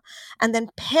Russia, and then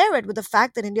pair it with the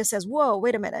fact that India says, whoa,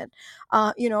 wait a minute,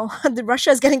 the Russia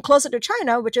is getting closer to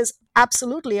China, which is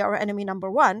absolutely our enemy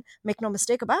number one, make no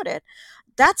mistake about it,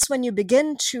 that's when you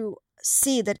begin to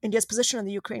see that India's position on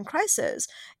the Ukraine crisis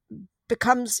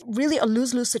becomes really a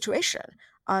lose-lose situation,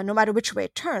 no matter which way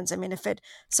it turns. I mean, if it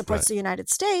supports Right. the United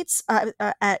States,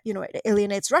 it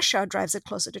alienates Russia, drives it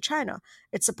closer to China.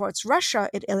 It supports Russia,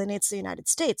 it alienates the United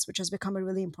States, which has become a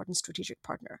really important strategic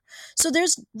partner. So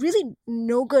there's really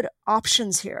no good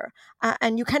options here.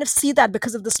 And you kind of see that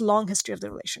because of this long history of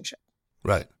the relationship.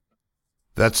 Right.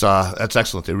 That's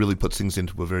excellent. It really puts things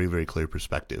into a very, very clear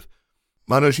perspective.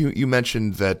 Manoj, you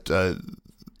mentioned that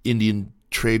Indian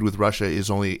trade with Russia is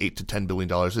only $8 to $10 billion.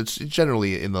 It's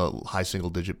generally in the high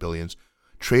single-digit billions.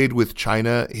 Trade with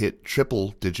China hit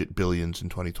triple-digit billions in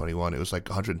 2021. It was like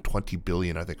 120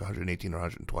 billion, I think 118 or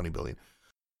 120 billion.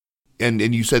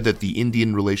 And you said that the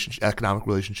Indian economic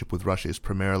relationship with Russia is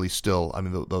primarily still, I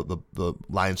mean, the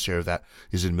lion's share of that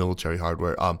is in military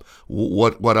hardware.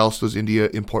 What else does India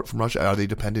import from Russia? Are they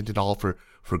dependent at all for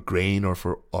grain or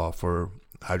for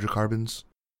hydrocarbons?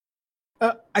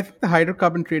 I think the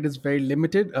hydrocarbon trade is very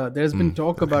limited. There's been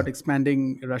talk about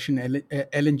expanding Russian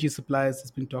LNG supplies. There's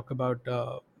been talk about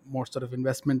more sort of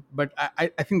investment, but I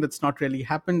think that's not really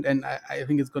happened, and I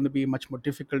think it's going to be much more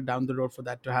difficult down the road for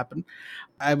that to happen.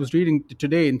 I was reading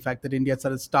today, in fact, that India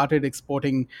started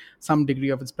exporting some degree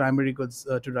of its primary goods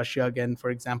to Russia again. For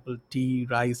example, tea,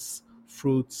 rice,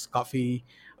 fruits, coffee.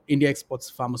 India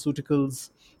exports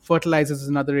pharmaceuticals. Fertilizers is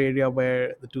another area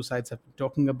where the two sides have been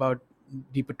talking about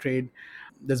deeper trade.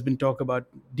 There's been talk about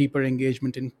deeper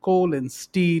engagement in coal and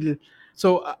steel.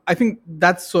 So I think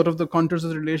that's sort of the contours of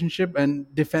the relationship,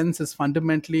 and defense is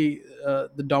fundamentally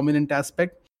the dominant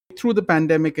aspect. Through the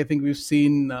pandemic, I think we've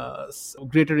seen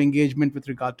greater engagement with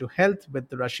regard to health, with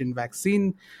the Russian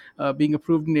vaccine being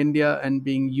approved in India and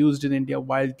being used in India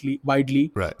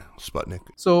widely. Right, Sputnik.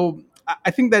 So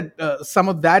I think that some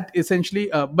of that essentially,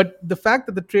 but the fact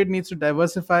that the trade needs to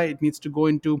diversify, it needs to go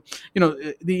into,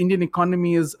 the Indian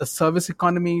economy is a service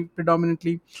economy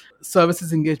predominantly.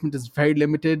 Services engagement is very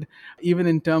limited, even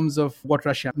in terms of what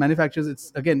Russia manufactures.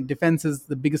 It's, again, defense is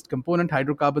the biggest component.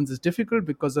 Hydrocarbons is difficult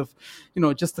because of,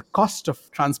 just the cost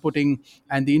of transporting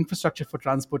and the infrastructure for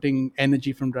transporting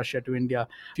energy from Russia to India.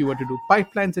 If you were to do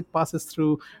pipelines, it passes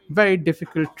through very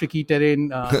difficult, tricky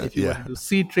terrain. If you were to do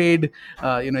sea trade,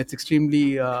 it's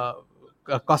extremely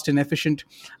cost inefficient.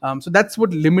 So that's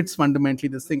what limits fundamentally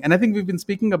this thing. And I think we've been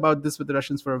speaking about this with the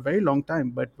Russians for a very long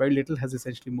time, but very little has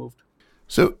essentially moved.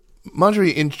 So,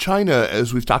 Manjari, in China,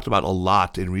 as we've talked about a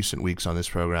lot in recent weeks on this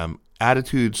program,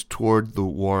 attitudes toward the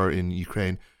war in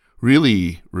Ukraine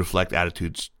really reflect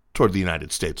attitudes toward the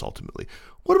United States, ultimately.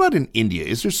 What about in India?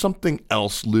 Is there something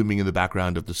else looming in the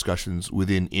background of discussions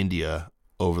within India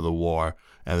over the war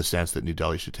and the stance that New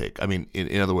Delhi should take? I mean,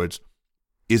 in other words,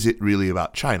 is it really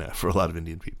about China for a lot of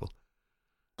Indian people?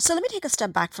 So let me take a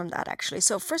step back from that, actually.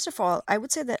 So first of all, I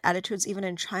would say that attitudes, even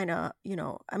in China,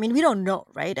 I mean, we don't know,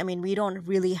 right? I mean, we don't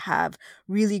really have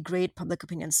really great public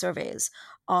opinion surveys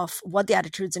of what the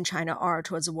attitudes in China are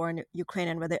towards the war in Ukraine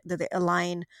and whether they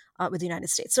align with the United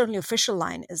States. Certainly, official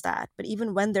line is that, but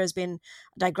even when there's been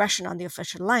digression on the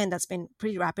official line, that's been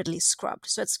pretty rapidly scrubbed.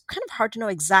 So it's kind of hard to know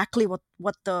exactly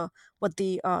what the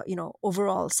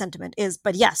overall sentiment is.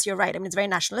 But yes, you're right. I mean, it's very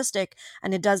nationalistic,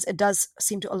 and it does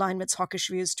seem to align with hawkish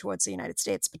views towards the United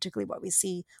States, particularly what we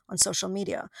see on social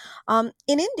media. In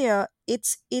India,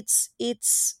 it's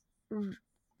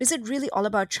is it really all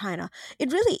about China?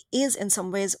 It really is in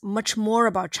some ways much more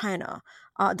about China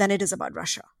than it is about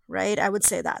Russia. Right, I would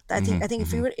say that. I think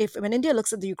if when India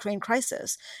looks at the Ukraine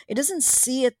crisis, it doesn't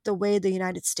see it the way the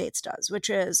United States does, which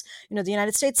is, the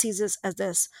United States sees this as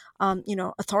this,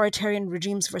 authoritarian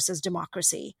regimes versus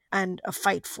democracy and a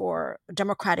fight for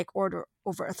democratic order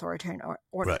over authoritarian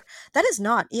order. Right. That is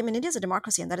not. I mean, India is a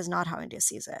democracy, and that is not how India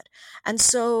sees it. And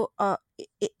so,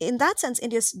 in that sense,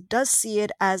 India does see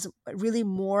it as really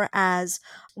more as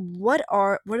what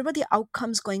are the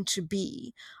outcomes going to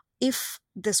be if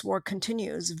this war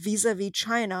continues vis-a-vis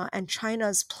China and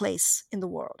China's place in the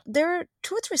world. There are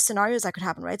two or three scenarios that could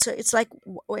happen, right? So it's like,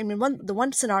 I mean, the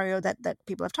one scenario that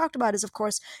people have talked about is, of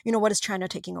course, what is China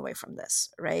taking away from this,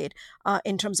 right?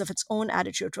 In terms of its own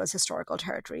attitude towards historical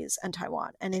territories and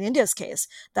Taiwan. And in India's case,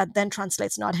 that then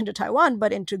translates not into Taiwan,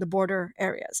 but into the border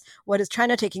areas. What is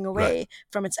China taking away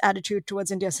from its attitude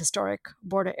towards India's historic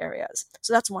border areas?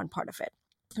 So that's one part of it.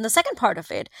 And the second part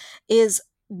of it is,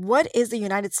 what is the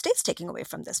United States taking away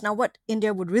from this? Now, what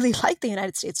India would really like the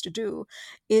United States to do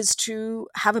is to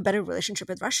have a better relationship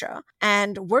with Russia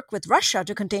and work with Russia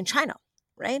to contain China,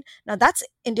 right? Now, that's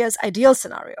India's ideal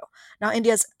scenario. Now,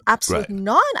 India's absolute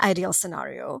non-ideal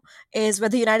scenario is where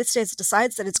the United States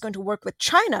decides that it's going to work with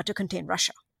China to contain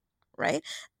Russia. Right?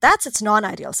 That's its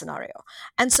non-ideal scenario.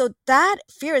 And so that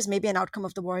fear is maybe an outcome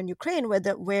of the war in Ukraine,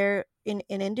 where in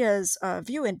India's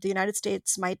view, the United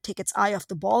States might take its eye off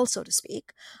the ball, so to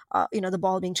speak, the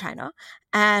ball being China,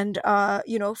 and,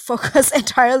 focus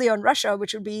entirely on Russia,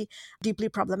 which would be deeply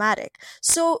problematic.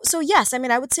 So yes, I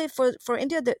mean, I would say for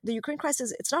India, the Ukraine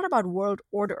crisis, it's not about world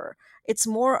order. It's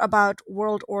more about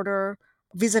world order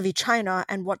vis-a-vis China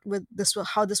and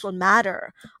how this will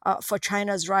matter for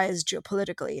China's rise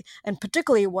geopolitically, and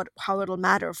particularly how it'll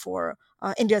matter for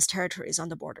India's territories on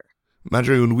the border.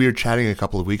 Manjari, when we were chatting a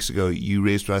couple of weeks ago, you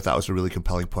raised what I thought was a really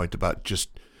compelling point about just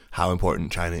how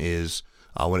important China is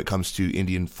when it comes to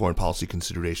Indian foreign policy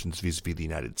considerations vis-a-vis the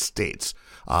United States,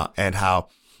 and how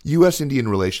U.S.-Indian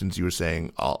relations, you were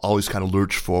saying, always kind of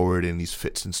lurch forward in these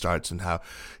fits and starts, and how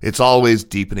it's always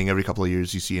deepening. Every couple of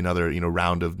years you see another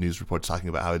round of news reports talking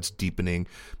about how it's deepening,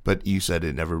 but you said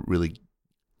it never really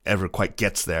ever quite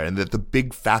gets there. And that the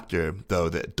big factor, though,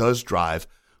 that does drive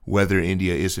whether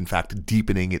India is in fact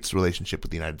deepening its relationship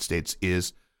with the United States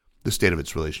is the state of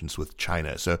its relations with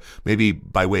China. So maybe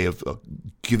by way of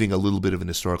giving a little bit of an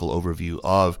historical overview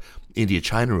of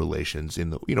India-China relations,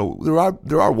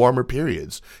 there are warmer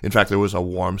periods. In fact, there was a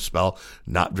warm spell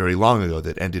not very long ago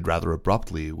that ended rather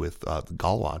abruptly with the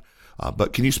Galwan.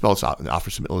 But can you spell us out and offer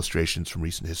some illustrations from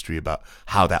recent history about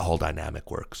how that whole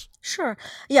dynamic works? Sure.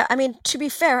 Yeah. I mean, to be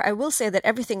fair, I will say that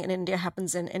everything in India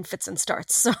happens in fits and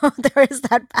starts. So there is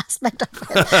that aspect of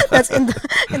it that's in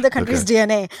the country's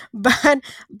DNA.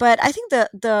 But I think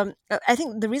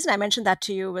the reason I mentioned that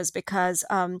to you was because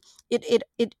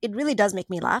it really does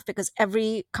make me laugh, because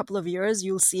every couple of years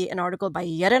you'll see an article by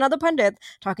yet another pundit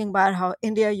talking about how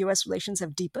India-US relations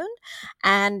have deepened.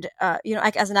 And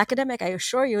as an academic, I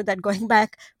assure you that going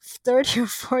back 30 or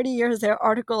 40 years, there are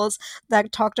articles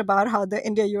that talked about how the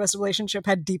India-US relationship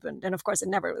had deepened. And of course, it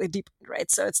never really deepened, right?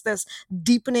 So it's this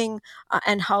deepening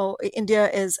and how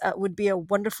India would be a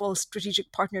wonderful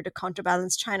strategic partner to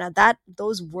counterbalance China.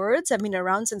 Those words have been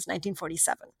around since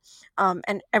 1947.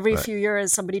 And every few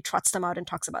years, somebody trots them out and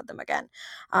talks about them again.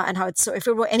 And how it's so, if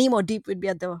it were any more deep, we'd be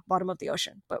at the bottom of the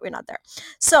ocean, but we're not there.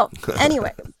 So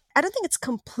anyway, I don't think it's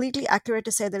completely accurate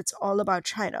to say that it's all about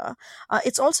China.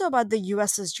 It's also about the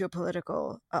US's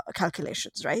geopolitical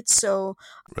calculations, right? So,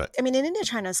 I mean, in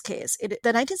India-China's case, the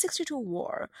 1962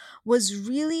 war was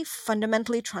really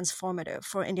fundamentally transformative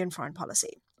for Indian foreign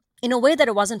policy in a way that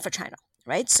it wasn't for China.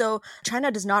 right? So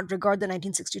China does not regard the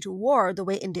 1962 war the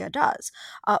way India does.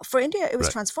 For India, it was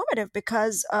Right. transformative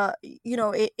because,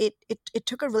 it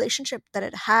took a relationship that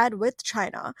it had with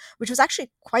China, which was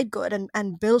actually quite good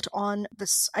and built on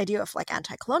this idea of like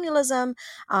anti-colonialism.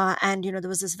 And, there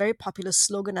was this very popular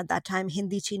slogan at that time,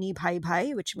 Hindi Chini Bhai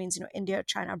Bhai, which means, India,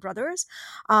 China brothers.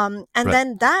 And Right.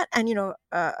 then that, and,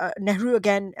 Nehru,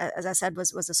 again, as I said,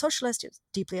 was a socialist. He was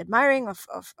deeply admiring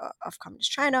of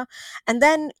communist China. And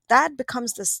then that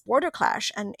becomes this border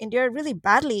clash, and India really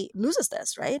badly loses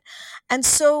this, right? And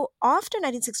so after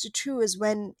 1962 is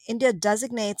when India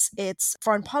designates its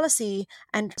foreign policy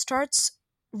and starts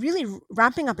really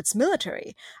ramping up its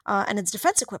military and its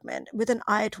defense equipment with an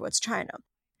eye towards China.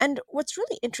 And what's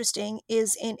really interesting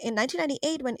is in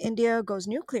 1998, when India goes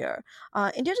nuclear,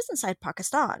 India doesn't cite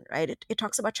Pakistan, right? It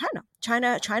talks about China.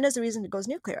 China is the reason it goes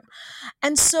nuclear.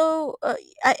 And so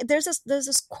there's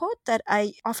this quote that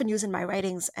I often use in my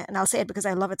writings, and I'll say it because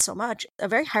I love it so much. A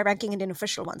very high-ranking Indian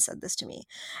official once said this to me,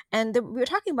 and we were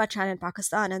talking about China and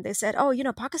Pakistan, and they said, "Oh,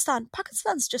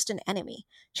 Pakistan's just an enemy.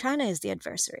 China is the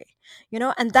adversary."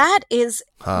 And that is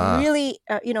Ah, really,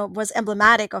 was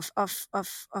emblematic of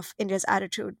India's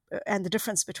attitude and the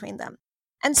difference between them.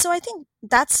 And so I think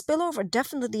that spillover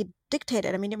definitely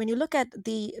dictated. I mean, when you look at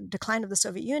the decline of the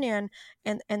Soviet Union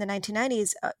in the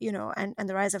 1990s, and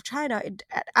the rise of China, it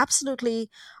absolutely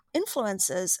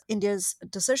influences India's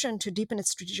decision to deepen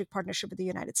its strategic partnership with the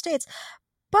United States.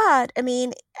 But I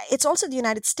mean, it's also the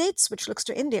United States which looks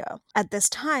to India at this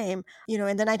time.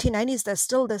 In the 1990s, there's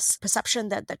still this perception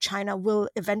that China will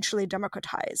eventually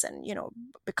democratize and,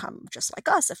 become just like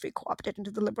us if we co-opt it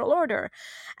into the liberal order.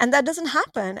 And that doesn't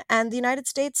happen. And the United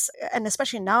States, and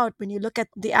especially now, when you look at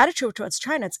the attitude towards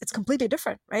China, it's completely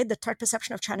different, right? The threat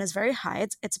perception of China is very high.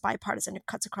 It's bipartisan. It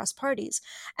cuts across parties.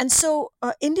 And so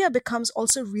India becomes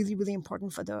also really, really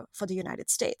important for the United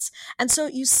States. And so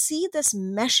you see this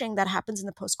meshing that happens in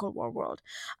the post-Cold War world.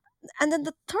 And then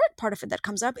the third part of it that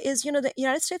comes up is, the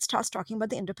United States starts talking about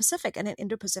the Indo-Pacific and an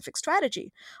Indo-Pacific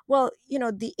strategy. Well,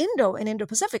 the Indo in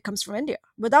Indo-Pacific comes from India.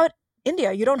 Without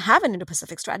India, you don't have an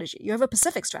Indo-Pacific strategy. You have a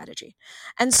Pacific strategy.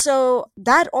 And so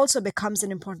that also becomes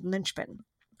an important linchpin.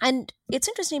 And it's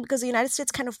interesting because the United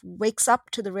States kind of wakes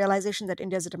up to the realization that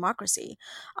India is a democracy,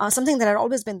 something that had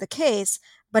always been the case,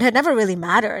 but had never really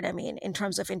mattered. I mean, in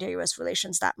terms of India-U.S.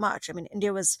 relations, that much. I mean,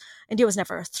 India was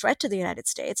never a threat to the United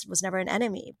States; it was never an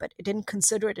enemy, but it didn't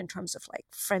consider it in terms of like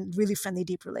really friendly,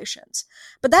 deep relations.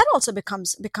 But that also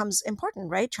becomes important,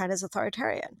 right? China's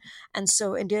authoritarian, and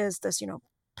so India is this,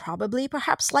 probably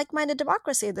perhaps like-minded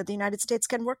democracy that the United States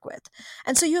can work with.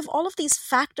 And so you have all of these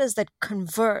factors that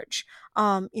converge,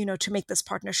 to make this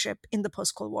partnership in the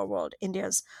post-Cold War world.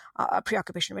 India's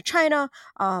preoccupation with China,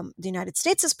 the United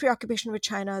States' preoccupation with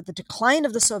China, the decline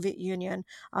of the Soviet Union,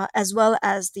 as well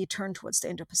as the turn towards the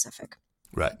Indo-Pacific.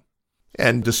 right.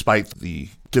 And despite the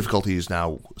difficulties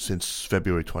now since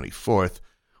February 24th,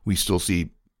 we still see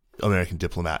American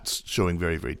diplomats showing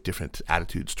very, very different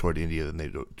attitudes toward India than they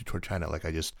do toward China, like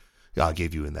I just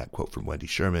gave you in that quote from Wendy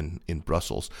Sherman in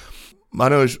Brussels.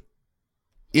 Manoj,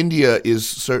 India is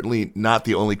certainly not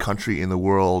the only country in the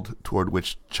world toward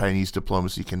which Chinese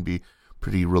diplomacy can be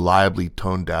pretty reliably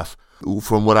tone deaf.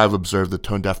 From what I've observed, the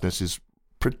tone deafness is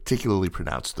particularly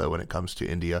pronounced, though, when it comes to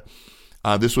India.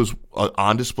 This was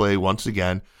on display once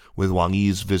again with Wang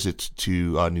Yi's visit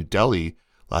to New Delhi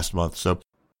last month. So,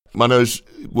 Manoj,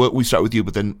 we start with you,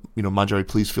 but then, Manjari,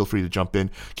 please feel free to jump in.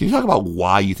 Can you talk about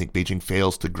why you think Beijing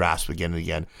fails to grasp again and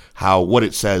again how what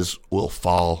it says will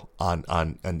fall on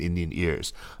Indian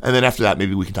ears? And then after that,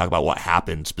 maybe we can talk about what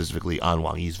happened specifically on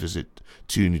Wang Yi's visit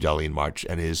to New Delhi in March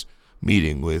and his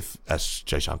meeting with S.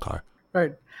 Jaishankar.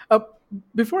 Right.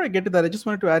 Before I get to that, I just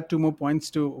wanted to add two more points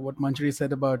to what Manjari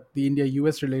said about the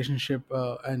India-US relationship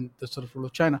and the sort of role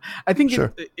of China. I think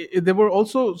Sure. there were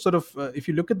also sort of, if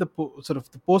you look at the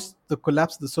post the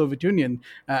collapse of the Soviet Union,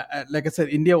 like I said,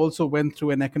 India also went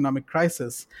through an economic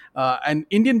crisis, and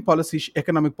Indian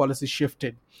economic policy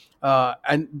shifted.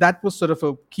 And that was sort of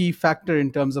a key factor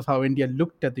in terms of how India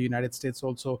looked at the United States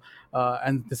also,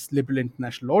 and this liberal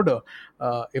international order,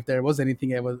 if there was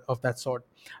anything ever of that sort.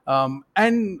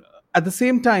 And at the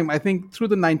same time, I think through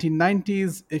the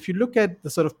 1990s, if you look at the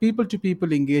sort of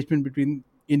people-to-people engagement between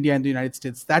India and the United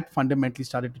States, that fundamentally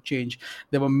started to change.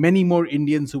 There were many more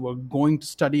Indians who were going to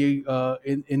study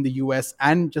in the US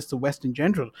and just the West in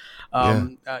general. Yeah.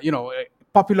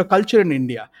 popular culture in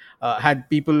India had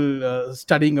people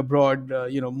studying abroad.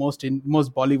 Most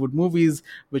Bollywood movies,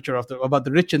 which are about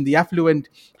the rich and the affluent,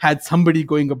 had somebody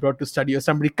going abroad to study or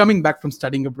somebody coming back from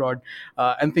studying abroad,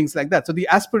 and things like that. So the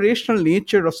aspirational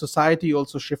nature of society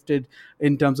also shifted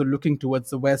in terms of looking towards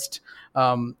the West.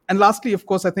 And lastly, of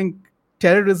course, I think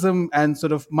terrorism and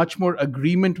sort of much more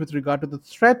agreement with regard to the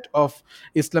threat of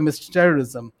Islamist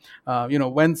terrorism.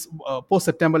 When post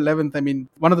September 11th, I mean,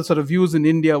 one of the sort of views in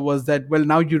India was that, well,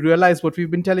 now you realize what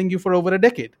we've been telling you for over a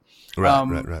decade.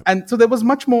 Right. And so there was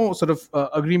much more sort of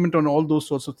agreement on all those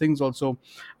sorts of things also.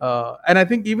 And I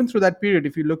think even through that period,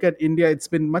 if you look at India, it's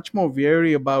been much more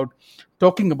wary about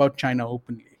talking about China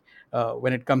openly.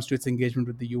 When it comes to its engagement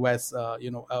with the US.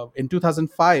 In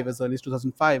 2005, as early as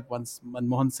 2005, once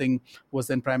Manmohan Singh was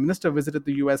then Prime Minister, visited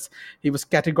the US, he was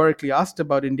categorically asked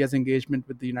about India's engagement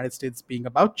with the United States being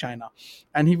about China.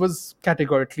 And he was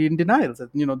categorically in denial that,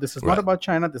 this is not about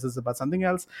China, this is about something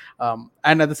else.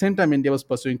 And at the same time, India was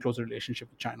pursuing closer relationship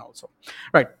with China also.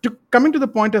 Right. Coming to the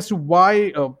point as to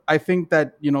why I think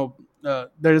that,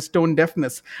 there is tone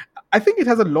deafness. I think it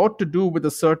has a lot to do with a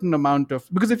certain amount of,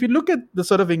 because if you look at the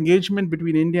sort of engagement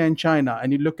between India and China,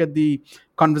 and you look at the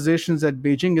conversations that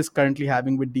Beijing is currently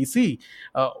having with DC,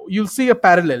 you'll see a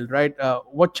parallel, right?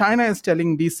 What China is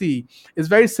telling DC is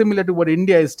very similar to what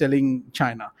India is telling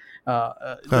China.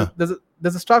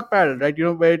 There's a stark parallel, right?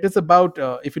 Where it is about,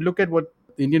 if you look at what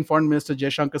the Indian Foreign Minister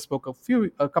Jaishankar spoke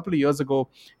a couple of years ago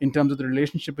in terms of the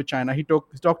relationship with China. He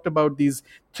talked about these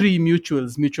three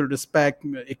mutuals: mutual respect,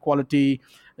 equality,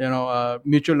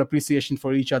 mutual appreciation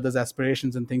for each other's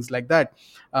aspirations and things like that,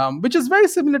 which is very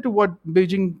similar to what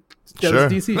Beijing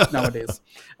tells DC nowadays.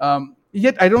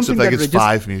 Yet I don't think like that it's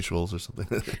five mutuals or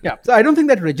something. Yeah, so I don't think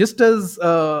that registers,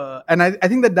 and I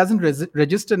think that doesn't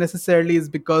register necessarily is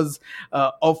because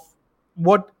of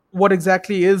what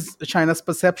exactly is China's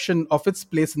perception of its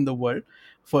place in the world,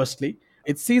 firstly.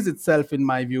 It sees itself, in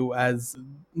my view, as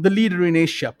the leader in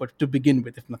Asia, but to begin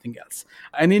with, if nothing else.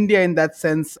 And India, in that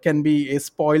sense, can be a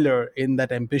spoiler in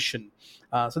that ambition.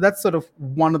 So that's sort of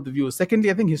one of the views.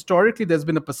 Secondly, I think historically there's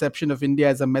been a perception of India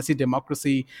as a messy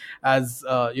democracy, as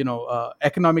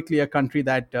economically a country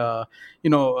that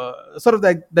sort of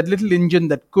that little engine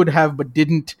that could have but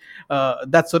didn't.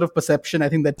 That sort of perception, I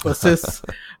think, that persists.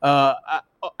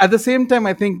 At the same time,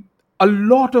 I think a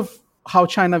lot of how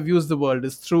China views the world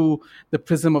is through the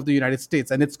prism of the United States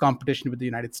and its competition with the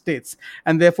United States.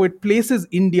 And therefore, it places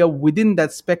India within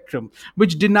that spectrum,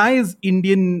 which denies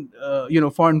Indian,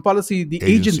 foreign policy the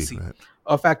agency right,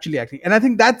 of actually acting. And I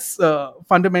think that's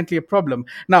fundamentally a problem.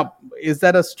 Now, is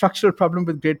that a structural problem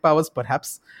with great powers?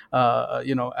 Perhaps.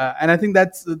 And I think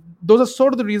those are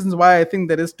sort of the reasons why I think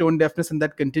there is tone deafness and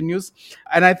that continues.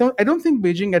 And I don't think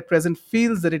Beijing at present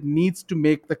feels that it needs to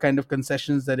make the kind of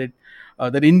concessions that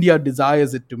that India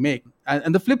desires it to make.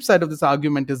 And the flip side of this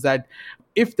argument is that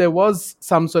if there was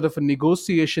some sort of a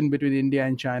negotiation between India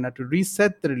and China to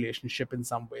reset the relationship in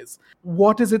some ways,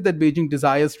 what is it that Beijing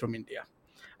desires from India?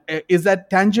 Is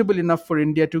that tangible enough for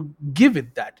India to give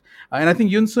it that? And I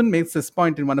think Yun Sun makes this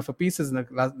point in one of her pieces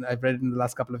I've read in the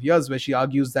last couple of years, where she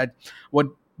argues that what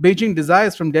Beijing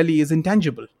desires from Delhi is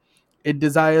intangible. It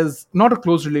desires not a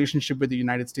close relationship with the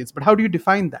United States, but how do you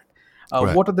define that?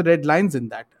 Right. What are the red lines in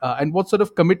that? And what sort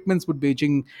of commitments would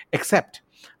Beijing accept?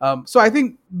 So I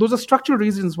think those are structural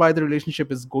reasons why the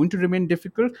relationship is going to remain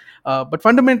difficult. But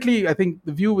fundamentally, I think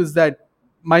my view is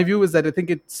that I think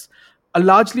it's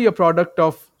largely a product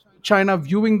of China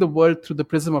viewing the world through the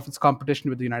prism of its competition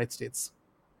with the United States.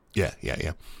 Yeah.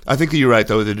 I think that you're right,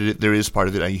 though, that there is part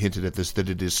of it, and you hinted at this, that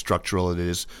it is structural, it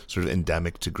is sort of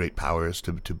endemic to great powers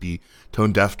to be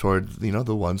tone deaf toward,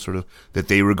 the ones sort of that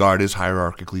they regard as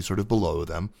hierarchically sort of below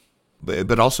them.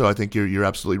 But also, I think you're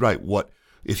absolutely right. What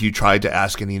if you tried to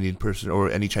ask any Indian person or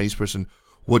any Chinese person,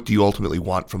 what do you ultimately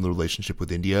want from the relationship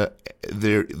with India?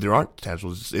 There aren't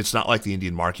tangibles. It's not like the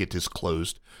Indian market is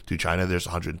closed to China. There's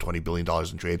 $120 billion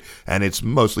in trade, and it's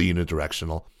mostly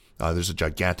unidirectional. There's a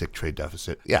gigantic trade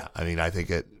deficit. Yeah, I mean, I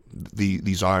think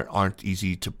these aren't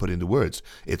easy to put into words.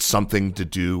 It's something to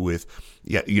do with,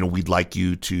 we'd like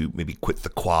you to maybe quit the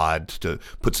Quad, to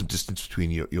put some distance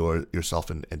between yourself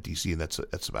and DC, and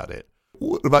that's about it.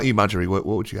 What about you, Manjari? What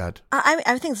would you add?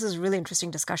 I think this is a really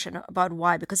interesting discussion about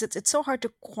why, because it's so hard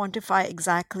to quantify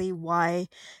exactly why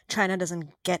China doesn't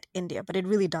get India, but it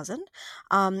really doesn't.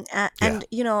 I think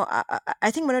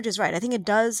Manoj is right. I think it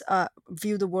does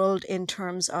view the world in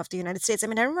terms of the United States. I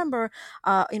mean, I remember,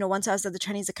 once I was at the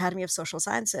Chinese Academy of Social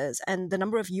Sciences, and the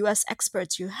number of U.S.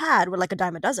 experts you had were like a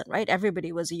dime a dozen, right?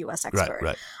 Everybody was a U.S. expert.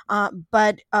 Right.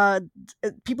 But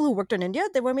people who worked on India,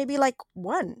 there were maybe like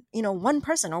one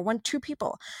person or two people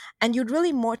people. And you'd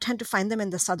really more tend to find them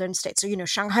in the southern states. So,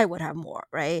 Shanghai would have more,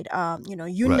 right? Right,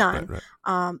 Yunnan right,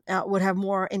 right. would have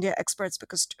more India experts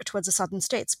because towards the southern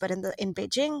states, but in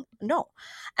Beijing, no.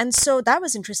 And so that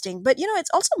was interesting. But,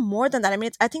 it's also more than that. I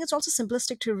mean, I think it's also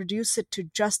simplistic to reduce it to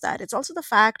just that. It's also the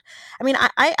fact, I mean,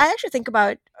 I actually think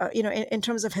about, in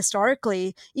terms of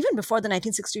historically, even before the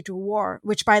 1962 war,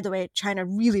 which, by the way, China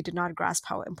really did not grasp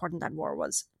how important that war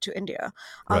was to India.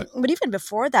 Right. But even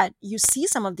before that, you see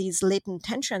some of these latent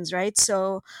tensions, right?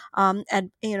 So,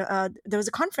 there was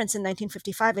a conference in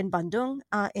 1955 in Bandung,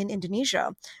 in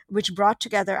Indonesia, which brought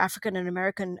together African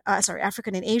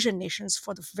and Asian nations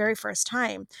for the very first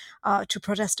time to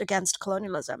protest against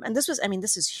colonialism. And this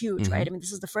is huge, right? I mean,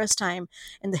 this is the first time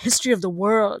in the history of the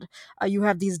world you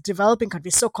have these developing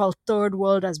countries, so-called third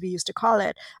world, as we used to call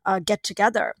it, get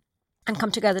together and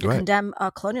come together to Right. condemn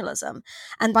colonialism.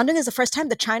 And Bandung is the first time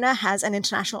that China has an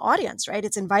international audience, right?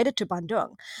 It's invited to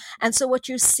Bandung. And so what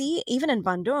you see even in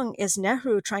Bandung is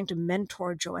Nehru trying to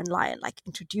mentor Zhou Enlai and like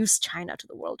introduce China to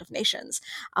the world of nations,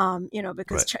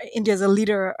 because Right. India is a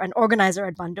leader, an organizer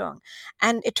at Bandung.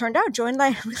 And it turned out Zhou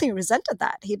Enlai really resented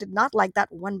that. He did not like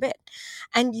that one bit.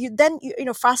 And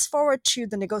fast forward to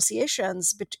the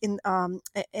negotiations in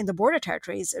the border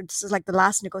territories. This is like the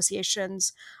last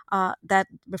negotiations that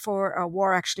before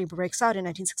war actually breaks out in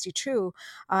 1962,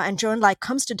 and Zhou Enlai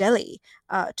comes to Delhi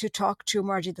to talk to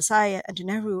Morarji Desai and to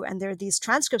Nehru, and there are these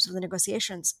transcripts of the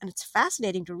negotiations, and it's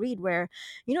fascinating to read where,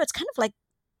 it's kind of like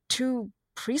two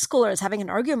preschoolers having an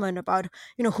argument about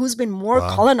who's been more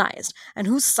Wow. colonized and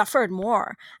who's suffered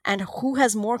more and who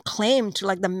has more claim to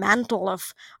like the mantle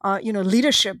of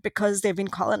leadership because they've been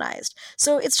colonized.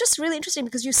 So it's just really interesting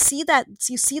because you see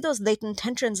those latent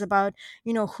tensions about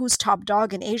who's top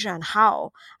dog in Asia and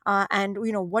how, and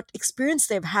what experience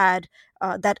they've had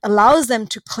that allows them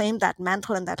to claim that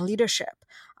mantle and that leadership.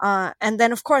 And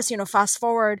then, of course, fast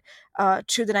forward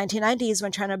to the 1990s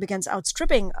when China begins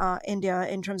outstripping India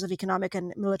in terms of economic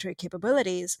and military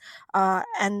capabilities.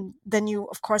 And then you,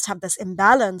 of course, have this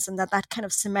imbalance, and that kind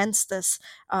of cements this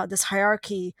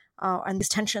hierarchy and these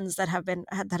tensions that have been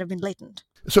latent.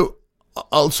 So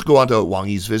I'll just go on to Wang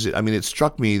Yi's visit. I mean, it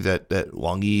struck me that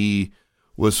Wang Yi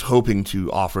was hoping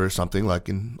to offer something like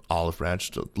an olive branch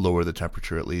to lower the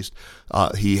temperature at least.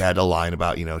 He had a line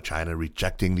about, China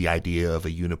rejecting the idea of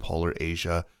a unipolar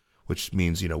Asia, which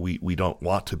means, we don't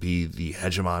want to be the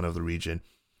hegemon of the region,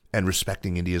 and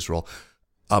respecting India's role.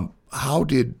 How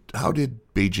did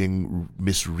Beijing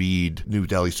misread New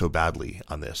Delhi so badly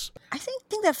on this? I think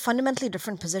they have fundamentally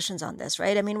different positions on this,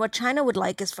 right? I mean, what China would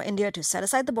like is for India to set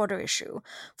aside the border issue,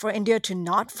 for India to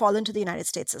not fall into the United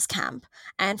States' camp,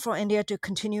 and for India to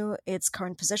continue its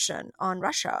current position on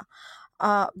Russia.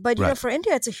 But Right. for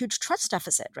India, it's a huge trust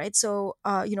deficit, right? So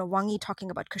Wang Yi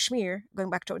talking about Kashmir, going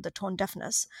back to the tone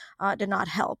deafness, did not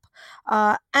help.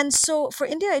 And so for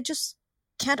India, it just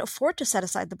can't afford to set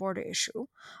aside the border issue.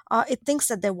 It thinks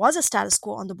that there was a status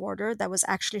quo on the border that was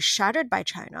actually shattered by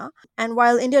China. And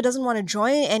while India doesn't want to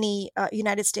join any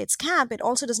United States camp, it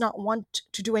also does not want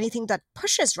to do anything that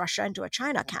pushes Russia into a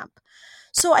China camp.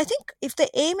 So I think if the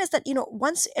aim is that,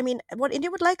 what India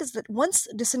would like is that once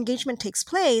disengagement takes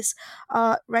place,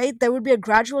 right, there would be a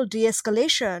gradual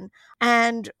de-escalation.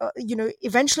 And,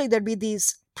 eventually there'd be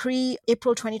these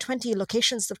pre-April 2020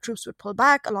 locations the troops would pull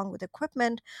back along with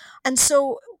equipment. And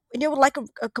so India would like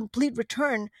a complete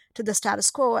return to the status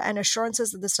quo and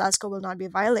assurances that the status quo will not be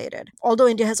violated. Although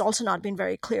India has also not been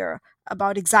very clear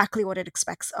about exactly what it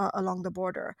expects along the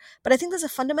border. But I think there's a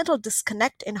fundamental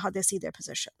disconnect in how they see their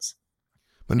positions.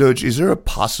 Manoj, is there a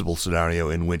possible scenario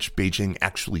in which Beijing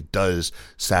actually does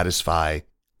satisfy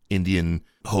Indian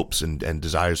hopes and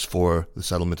desires for the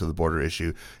settlement of the border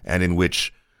issue, and in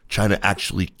which China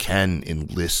actually can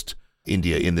enlist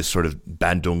India in this sort of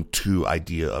Bandung II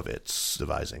idea of its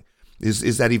devising?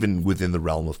 Is that even within the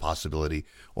realm of possibility,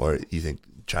 or you think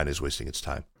China is wasting its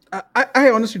time? I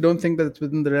honestly don't think that it's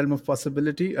within the realm of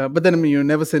possibility. But then, you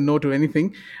never say no to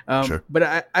anything. Sure.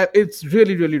 But it's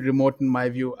really, really remote in my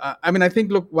view. I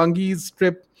think, look, Wang Yi's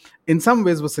trip in some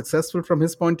ways was successful from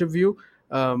his point of view.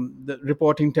 The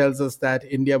reporting tells us that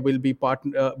India will be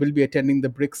attending the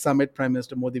BRICS summit. Prime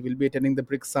Minister Modi will be attending the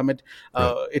BRICS summit.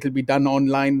 Right. It'll be done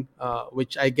online,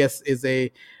 which I guess is a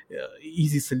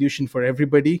easy solution for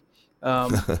everybody.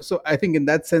 So I think in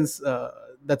that sense,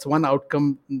 that's one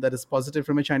outcome that is positive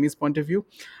from a Chinese point of view.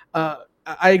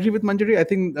 I agree with Manjari. I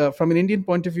think from an Indian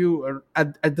point of view,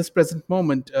 at this present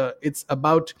moment, it's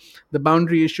about the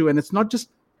boundary issue, and it's not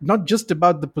just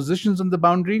about the positions on the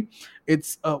boundary.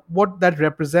 It's what that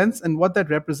represents, and what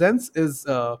that represents is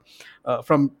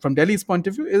from Delhi's point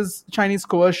of view is Chinese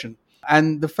coercion.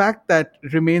 And the fact that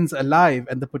remains alive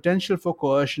and the potential for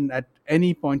coercion at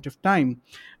any point of time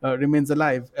remains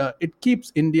alive. It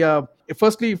keeps India,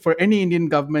 firstly, for any Indian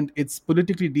government, it's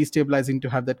politically destabilizing to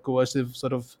have that coercive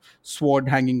sort of sword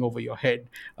hanging over your head.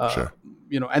 Uh, Sure.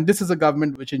 and this is a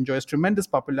government which enjoys tremendous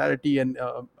popularity and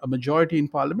a majority in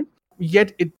parliament,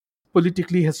 yet it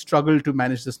politically has struggled to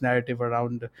manage this narrative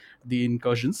around the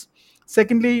incursions.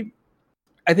 Secondly,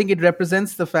 I think it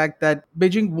represents the fact that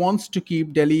Beijing wants to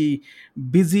keep Delhi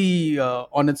busy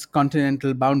on its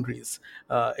continental boundaries.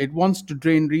 It wants to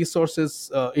drain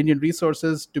resources, Indian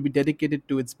resources, to be dedicated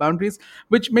to its boundaries,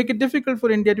 which make it difficult for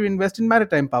India to invest in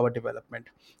maritime power development,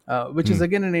 which is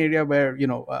again an area where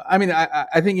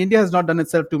I think India has not done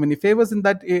itself too many favors in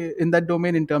that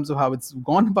domain in terms of how it's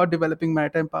gone about developing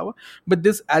maritime power, but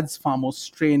this adds far more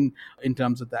strain in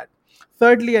terms of that.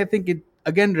 Thirdly, I think it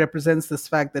again represents this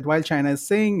fact that while China is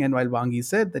saying, and while Wang Yi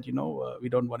said that, we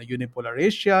don't want a unipolar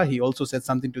Asia, he also said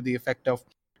something to the effect of,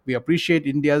 we appreciate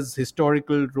India's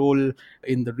historical role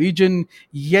in the region.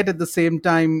 Yet at the same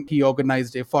time, he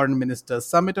organized a foreign ministers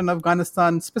summit on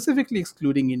Afghanistan, specifically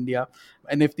excluding India.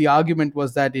 And if the argument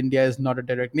was that India is not a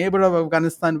direct neighbor of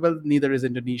Afghanistan, well, neither is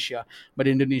Indonesia, but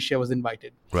Indonesia was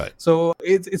invited. Right. So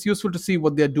it's useful to see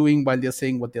what they're doing while they're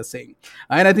saying what they're saying.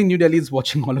 And I think New Delhi is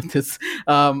watching all of this.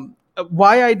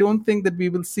 Why I don't think that we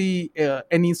will see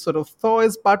any sort of thaw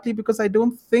is partly because I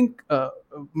don't think,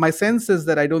 my sense is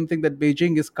that I don't think that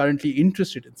Beijing is currently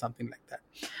interested in something like that.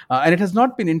 And it has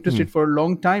not been interested for a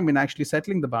long time in actually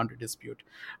settling the boundary dispute.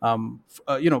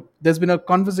 There's been a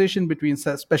conversation between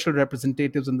special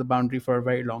representatives on the boundary for a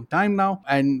very long time now.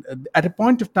 And at a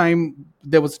point of time,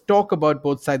 there was talk about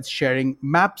both sides sharing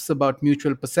maps about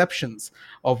mutual perceptions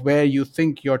of where you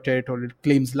think your territorial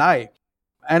claims lie.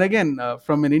 And again,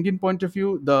 from an Indian point of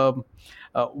view,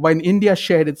 when India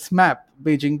shared its map,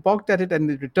 Beijing balked at it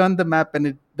and it returned the map,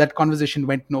 and that conversation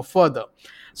went no further.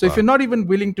 So if you're not even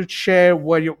willing to share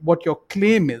what your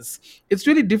claim is, it's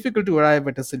really difficult to arrive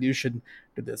at a solution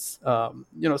to this.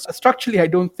 Structurally, I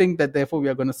don't think that therefore we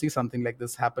are going to see something like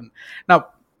this happen. Now,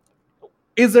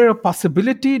 is there a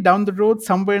possibility down the road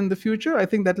somewhere in the future? I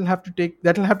think that'll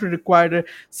have to require a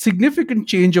significant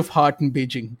change of heart in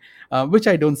Beijing, which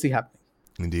I don't see happening.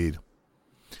 Indeed.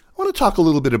 I want to talk a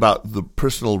little bit about the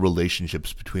personal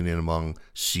relationships between and among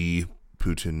Xi,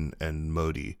 Putin, and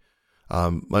Modi.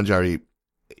 Manjari,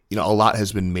 a lot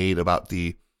has been made about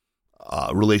the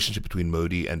relationship between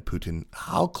Modi and Putin.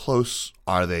 How close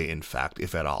are they, in fact,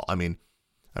 if at all? I mean,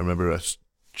 I remember us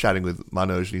chatting with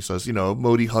Manoj, and he says,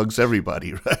 Modi hugs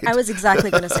everybody, right? I was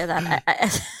exactly going to say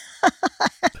that.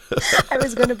 I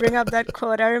was going to bring up that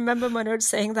quote. I remember Manoj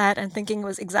saying that and thinking it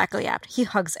was exactly apt. He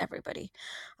hugs everybody.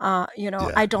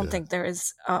 I don't think there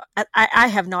is, I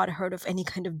have not heard of any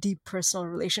kind of deep personal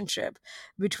relationship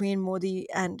between Modi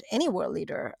and any world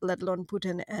leader, let alone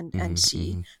Putin and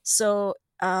Xi. So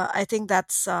I think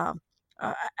that's, I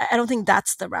don't think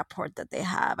that's the rapport that they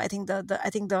have. I think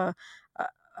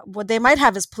what they might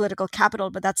have is political capital,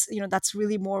 but that's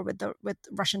really more with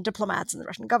Russian diplomats and the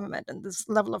Russian government and this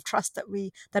level of trust that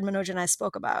Manoj and I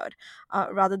spoke about,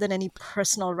 rather than any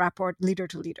personal rapport leader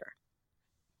to leader.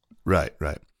 Right.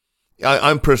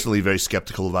 I'm personally very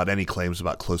skeptical about any claims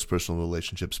about close personal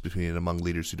relationships between and among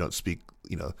leaders who don't speak,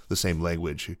 the same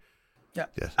language. Yeah.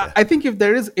 Yes. I think if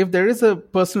there is a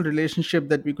personal relationship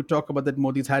that we could talk about that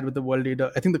Modi's had with the world leader,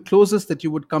 I think the closest that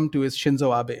you would come to is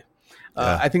Shinzo Abe.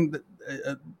 I think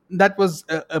that was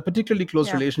a particularly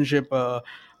close relationship,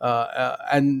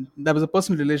 and that was a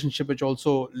personal relationship which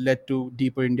also led to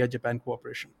deeper India-Japan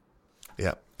cooperation.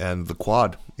 Yeah, and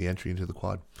the entry into the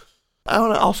Quad. I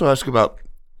want to also ask about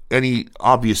any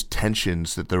obvious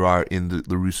tensions that there are in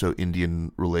the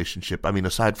Russo-Indian relationship. I mean,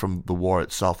 aside from the war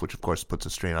itself, which of course puts a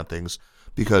strain on things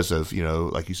because of,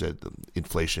 like you said,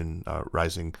 inflation,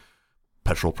 rising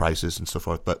petrol prices and so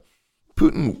forth, but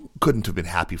Putin couldn't have been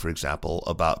happy, for example,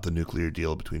 about the nuclear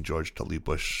deal between George W.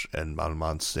 Bush and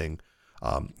Manmohan Singh.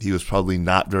 He was probably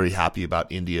not very happy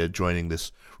about India joining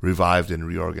this revived and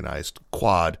reorganized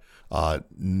Quad.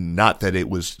 Not that it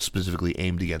was specifically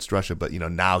aimed against Russia, but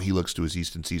now he looks to his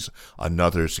east and sees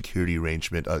another security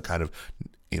arrangement, a kind of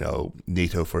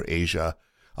NATO for Asia.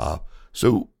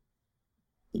 So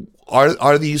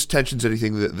are these tensions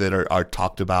anything that are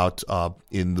talked about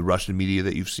in the Russian media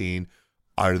that you've seen?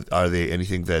 Are they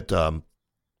anything that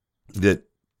that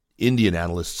Indian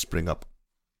analysts bring up,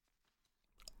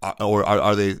 or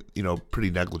are they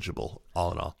pretty negligible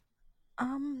all in all?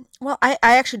 Well, I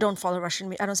actually don't follow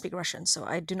Russian. I don't speak Russian, so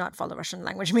I do not follow Russian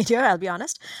language media. I'll be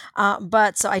honest.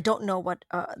 But so I don't know what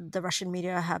the Russian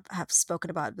media have spoken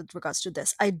about with regards to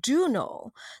this. I do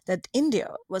know that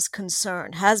India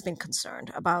has been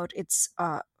concerned about its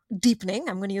deepening.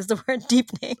 I'm going to use the word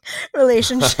deepening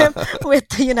relationship with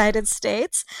the United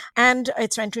States and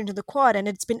its entry into the Quad, and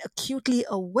it's been acutely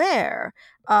aware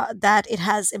that it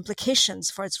has implications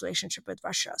for its relationship with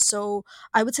Russia. So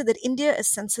I would say that India is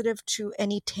sensitive to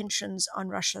any tensions on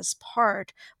Russia's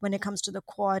part when it comes to the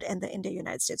Quad and the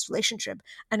India-United States relationship,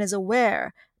 and is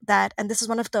aware that, and this is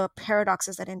one of the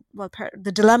paradoxes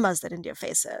the dilemmas that India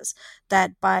faces,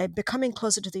 that by becoming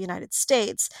closer to the United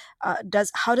States,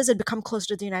 how does it become closer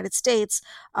to the United States,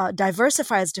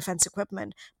 diversify its defense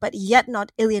equipment, but yet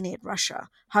not alienate Russia?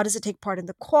 How does it take part in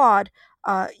the Quad,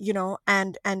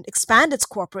 and expand its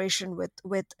cooperation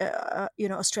with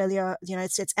Australia, the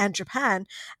United States, and Japan,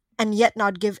 and yet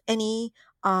not give any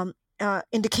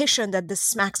indication that this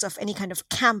smacks of any kind of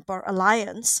camp or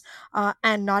alliance,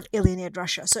 and not alienate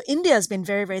Russia. So India has been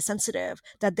very, very sensitive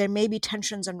that there may be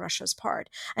tensions on Russia's part.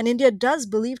 And India does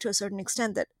believe to a certain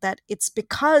extent that it's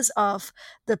because of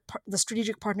the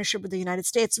strategic partnership with the United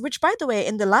States, which, by the way,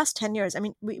 in the last 10 years, I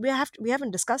mean, we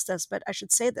haven't discussed this, but I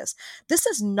should say this. This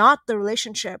is not the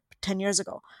relationship 10 years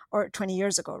ago or 20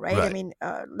 years ago, right? I mean,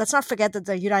 let's not forget that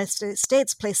the United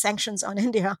States placed sanctions on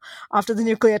India after the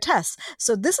nuclear tests.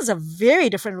 So this is a very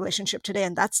different relationship today,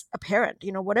 and that's apparent.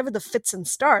 Whatever the fits and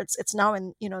starts, it's now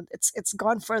it's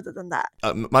gone further than that.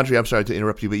 Manjari, I'm sorry to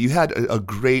interrupt you, but you had a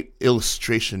great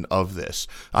illustration of this.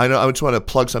 I just want to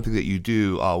plug something that you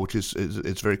do, which is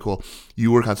it's very cool.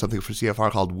 You work on something for CFR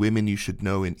called "Women You Should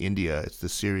Know in India." It's the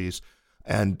series,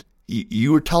 and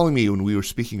you were telling me when we were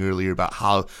speaking earlier about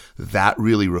how that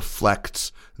really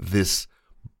reflects this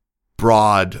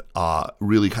broad,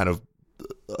 really kind of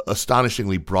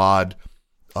astonishingly broad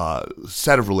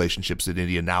set of relationships that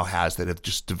India now has that have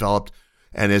just developed,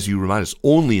 and as you remind us,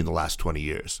 only in the last 20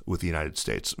 years with the United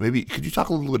States. Maybe could you talk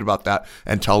a little bit about that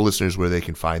and tell listeners where they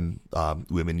can find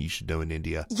Women You Should Know in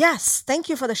India? Yes, thank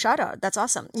you for the shout out. That's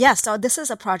awesome. Yes, so this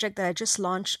is a project that I just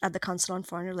launched at the Council on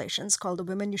Foreign Relations called the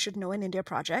Women You Should Know in India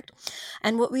project.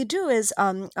 And what we do is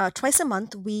twice a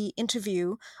month we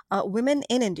interview women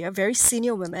in India, very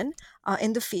senior women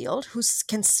in the field who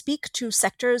can speak to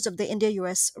sectors of the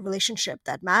India-US relationship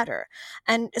that matter.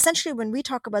 And essentially, when we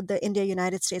talk about the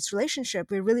India-United States relationship,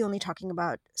 we're really only talking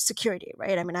about security,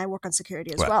 right? I mean, I work on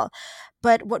security as well.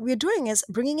 But what we're doing is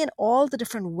bringing in all the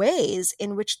different ways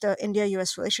in which the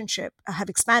India-US relationship have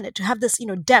expanded to have this,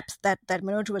 depth that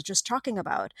Manoj was just talking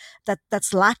about,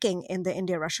 that's lacking in the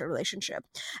India-Russia relationship.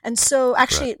 And so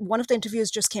actually, one of the interviews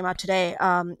just came out today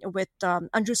with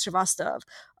Anju Srivastav,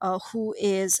 who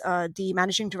is the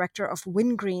managing director of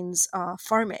Wingreens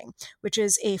Farming, which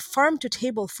is a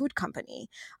farm-to-table food company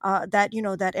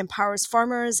that empowers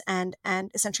farmers and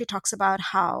essentially talks about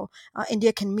how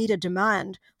India can meet a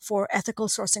demand for ethical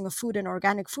sourcing of food and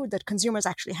organic food that consumers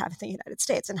actually have in the United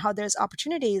States, and how there's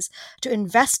opportunities to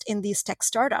invest in these tech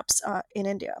startups in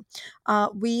India.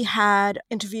 We had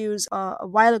interviews a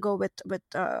while ago with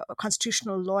a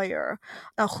constitutional lawyer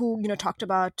who talked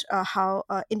about how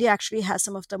India actually has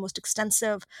some of the most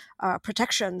extensive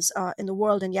protections in the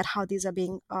world, and yet how these are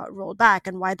being rolled back,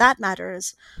 and why that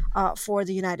matters for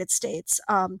the United States.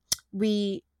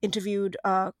 We interviewed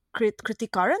Kriti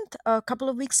Karant a couple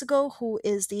of weeks ago, who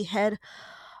is the head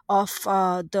of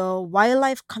the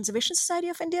Wildlife Conservation Society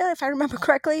of India, if I remember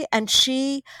correctly. And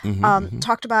she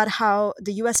talked about how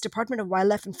the U.S. Department of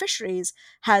Wildlife and Fisheries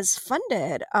has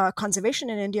funded conservation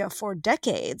in India for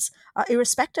decades,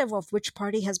 irrespective of which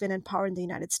party has been in power in the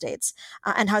United States,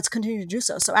 and how it's continued to do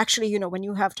so. So actually, when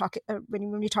you have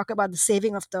when we talk about the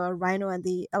saving of the rhino and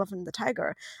the elephant and the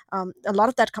tiger, a lot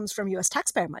of that comes from U.S.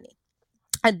 taxpayer money.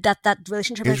 And that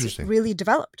relationship has really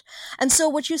developed. And so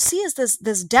what you see is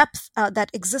this depth that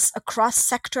exists across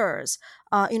sectors,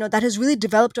 that has really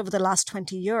developed over the last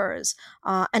 20 years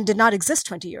and did not exist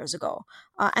 20 years ago.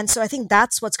 And so I think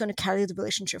that's what's going to carry the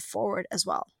relationship forward as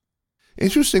well.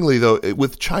 Interestingly, though,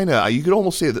 with China, you could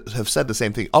almost have said the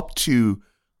same thing up to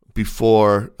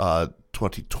before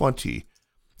 2020.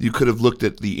 You could have looked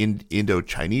at the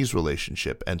Indo-Chinese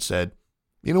relationship and said,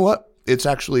 you know what, it's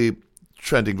actually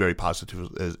trending very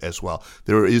positive as well.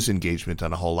 There is engagement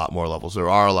on a whole lot more levels. There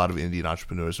are a lot of Indian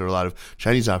entrepreneurs. There are a lot of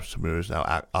Chinese entrepreneurs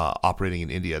now operating in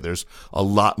India. There's a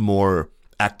lot more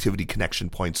activity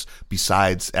connection points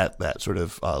besides at that sort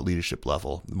of leadership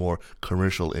level, more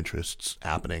commercial interests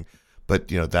happening. But,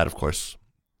 that, of course,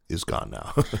 is gone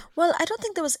now. Well, I don't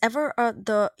think there was ever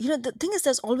the thing is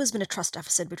there's always been a trust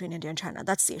deficit between India and China.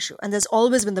 That's the issue. And there's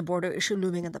always been the border issue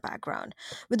looming in the background.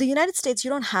 With the United States, you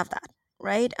don't have that,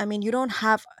 right? I mean, you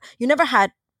never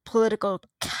had political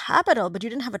capital, but you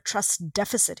didn't have a trust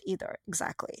deficit either,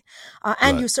 exactly.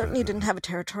 And you certainly didn't have a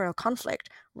territorial conflict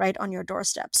right on your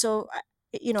doorstep. So,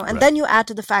 and then you add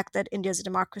to the fact that India is a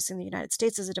democracy and the United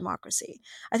States is a democracy.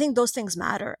 I think those things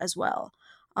matter as well.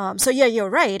 So yeah, you're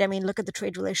right. I mean, look at the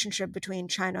trade relationship between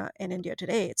China and India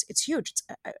today. It's huge. It's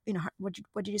what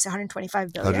did you say?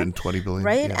 125 billion, 120 billion,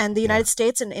 right? yeah, And the United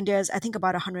States and India is I think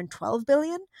about 112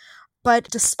 billion. But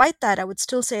despite that, I would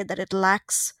still say that it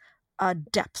lacks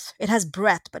depth. It has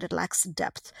breadth, but it lacks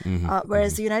depth.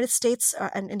 Whereas the United States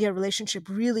and India relationship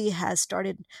really has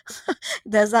started.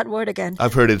 There's that word again.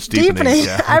 I've heard it's deepening.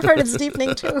 Yeah. I've heard it's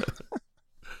deepening too.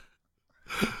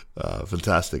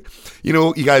 Fantastic.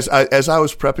 You guys, as I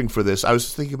was prepping for this, I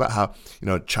was thinking about how,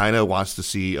 China wants to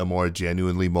see a more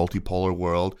genuinely multipolar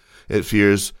world. It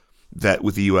fears that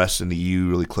with the U.S. and the EU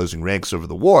really closing ranks over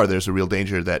the war, there's a real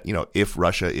danger that, if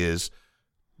Russia is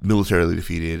militarily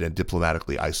defeated and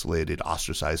diplomatically isolated,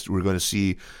 ostracized, we're going to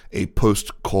see a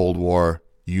post-Cold War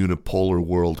unipolar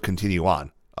world continue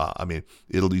on.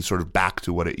 It'll be sort of back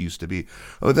to what it used to be.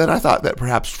 But then I thought that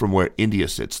perhaps from where India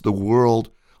sits, the world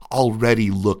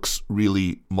already looks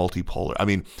really multipolar.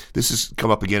 This has come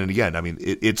up again and again.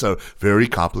 It's a very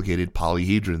complicated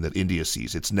polyhedron that India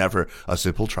sees. It's never a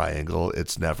simple triangle.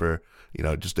 It's never,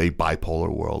 just a bipolar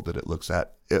world that it looks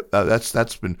at.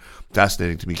 That's been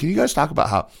fascinating to me. Can you guys talk about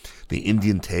how the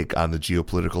Indian take on the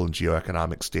geopolitical and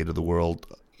geoeconomic state of the world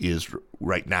is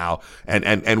right now,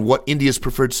 and what India's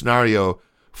preferred scenario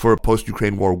for a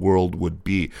post-Ukraine war world would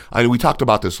be? We talked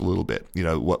about this a little bit,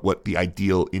 what the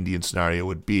ideal Indian scenario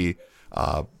would be,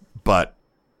 but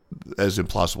as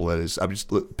implausible that is, I'm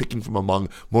just picking from among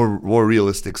more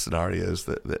realistic scenarios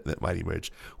that might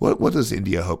emerge. What does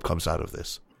India hope comes out of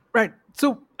this? Right.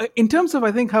 So in terms of,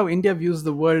 I think, how India views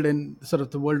the world and sort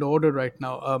of the world order right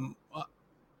now,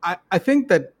 I think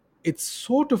that it's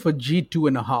sort of a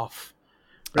G2.5.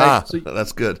 Right? So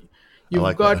that's good.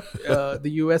 You've got the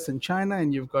US and China,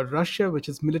 and you've got Russia, which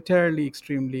is militarily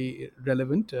extremely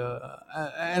relevant.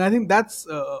 And I think that's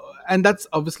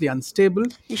obviously unstable.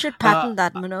 You should patent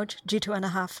that, Manoj,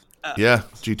 G2.5. Yeah,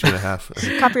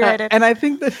 G2.5. Copyrighted. And I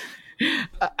think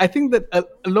that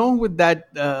along with that,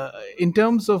 in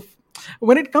terms of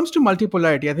when it comes to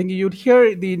multipolarity, I think you'd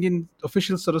hear the Indian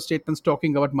official sort of statements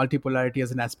talking about multipolarity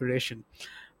as an aspiration.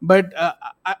 But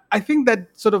I think that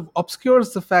sort of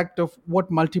obscures the fact of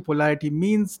what multipolarity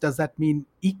means. Does that mean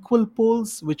equal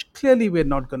poles, which clearly we're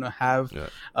not going to have?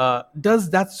 Yeah.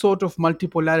 Does that sort of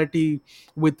multipolarity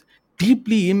with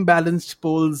deeply imbalanced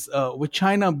poles, with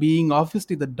China being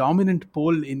obviously the dominant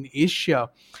pole in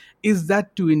Asia, is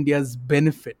that to India's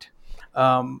benefit?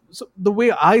 So the way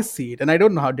I see it, and I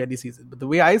don't know how Delhi sees it, but the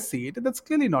way I see it, that's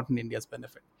clearly not in India's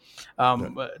benefit.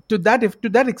 To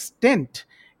that extent,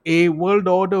 a world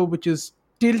order which is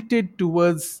tilted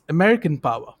towards American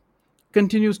power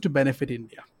continues to benefit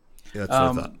India. Yeah, that's what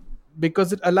I thought.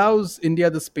 Because it allows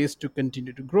India the space to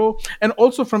continue to grow. And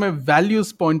also from a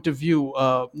values point of view,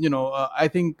 I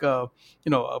think,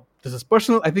 this is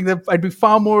personal. I think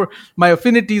that my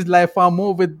affinities lie far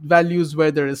more with values where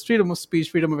there is freedom of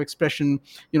speech, freedom of expression,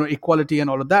 equality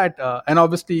and all of that. And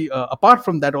obviously, apart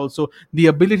from that also, the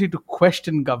ability to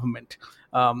question government.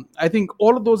 I think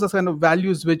all of those are kind of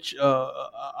values which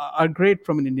are great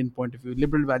from an Indian point of view,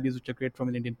 liberal values which are great from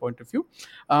an Indian point of view.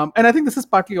 And I think this is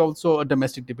partly also a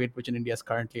domestic debate which in India is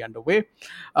currently underway.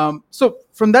 So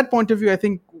from that point of view, I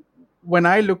think when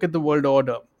I look at the world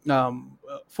order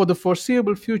for the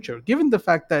foreseeable future, given the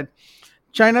fact that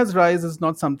China's rise is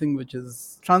not something which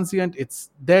is transient, it's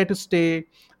there to stay.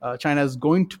 China is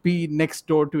going to be next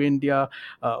door to India.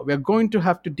 We're going to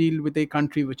have to deal with a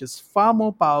country which is far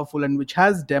more powerful and which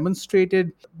has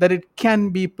demonstrated that it can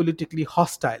be politically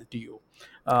hostile to you.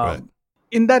 Right.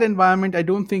 In that environment, I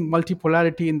don't think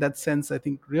multipolarity in that sense, I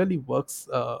think, really works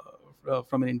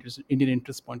from an Indian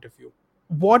interest point of view.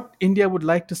 What India would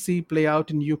like to see play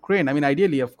out in Ukraine,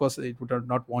 ideally, of course, it would have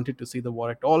not wanted to see the war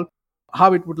at all.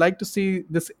 How it would like to see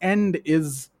this end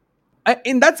is,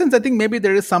 in that sense, I think maybe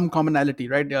there is some commonality,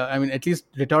 right? At least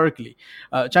rhetorically.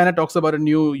 China talks about a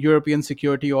new European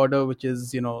security order, which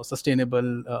is,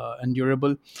 sustainable and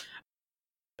durable.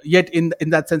 Yet, in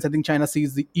that sense, I think China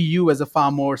sees the EU as a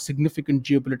far more significant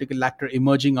geopolitical actor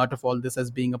emerging out of all this as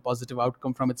being a positive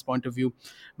outcome from its point of view,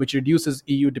 which reduces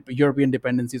European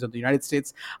dependencies on the United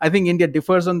States. I think India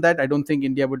differs on that. I don't think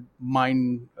India would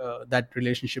mind that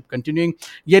relationship continuing.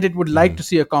 Yet, it would like to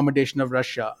see accommodation of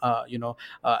Russia.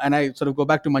 And I sort of go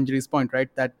back to Manjari's point,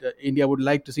 right? That India would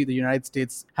like to see the United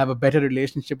States have a better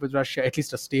relationship with Russia, at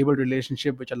least a stable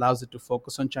relationship, which allows it to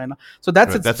focus on China. So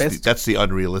that's its best. That's the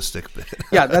unrealistic bit.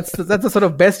 Yeah, that's the sort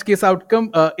of best case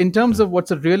outcome. In terms of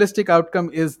what's a realistic outcome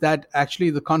is that actually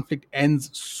the conflict ends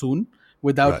soon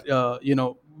without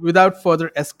without further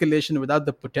escalation, without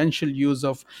the potential use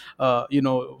of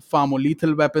far more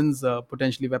lethal weapons,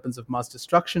 potentially weapons of mass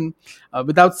destruction,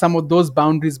 without some of those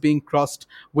boundaries being crossed,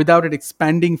 without it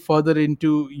expanding further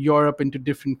into Europe, into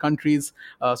different countries.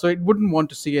 So it wouldn't want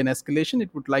to see an escalation.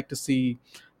 It would like to see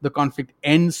the conflict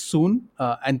ends soon,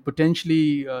 and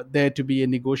potentially there to be a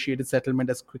negotiated settlement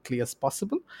as quickly as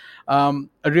possible.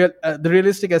 The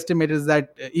realistic estimate is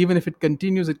that even if it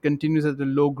continues at a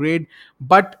low grade,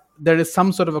 but there is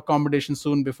some sort of accommodation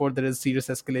soon before there is serious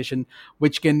escalation,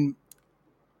 which can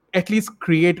at least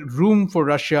create room for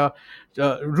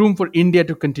India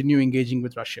to continue engaging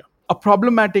with Russia. A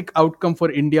problematic outcome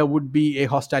for India would be a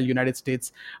hostile United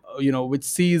States, which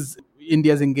sees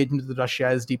India's engagement with Russia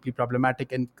as deeply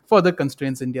problematic and further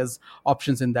constrains India's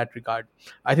options in that regard.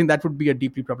 I think that would be a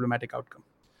deeply problematic outcome.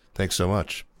 Thanks so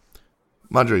much.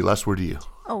 Manjari, last word to you.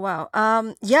 Oh, wow.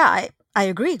 I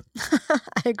agree.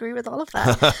 I agree with all of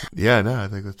that. Yeah, no, I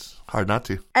think that's hard not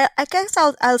to. I guess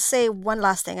I'll say one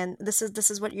last thing, and this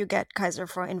is what you get, Kaiser,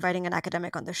 for inviting an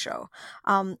academic on the show.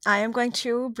 I am going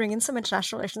to bring in some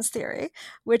international relations theory,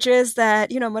 which is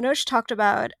that Manoj talked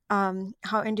about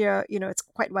how India, it's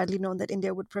quite widely known that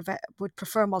India would prefer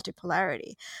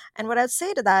multipolarity, and what I'd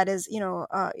say to that is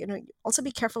also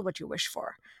be careful what you wish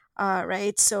for.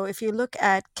 Right. So if you look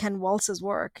at Ken Waltz's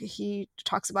work, he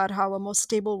talks about how a most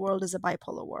stable world is a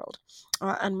bipolar world,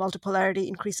 and multipolarity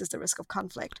increases the risk of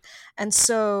conflict. And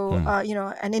so,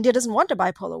 and India doesn't want a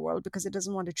bipolar world because it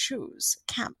doesn't want to choose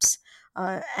camps.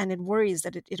 And it worries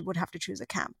that it would have to choose a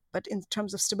camp. But in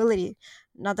terms of stability,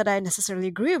 not that I necessarily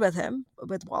agree with him,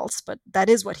 with Waltz, but that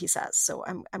is what he says. So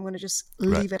I'm going to just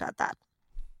leave it at that.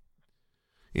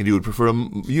 India would prefer a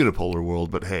unipolar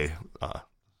world, but hey...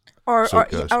 Or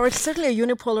certainly a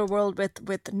unipolar world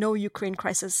with no Ukraine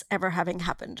crisis ever having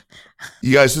happened.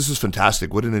 You guys, this is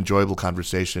fantastic. What an enjoyable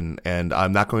conversation. And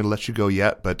I'm not going to let you go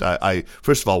yet, but I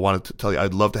first of all wanted to tell you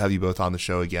I'd love to have you both on the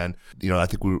show again. I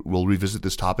think we'll revisit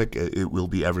this topic. It will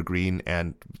be evergreen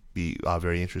and be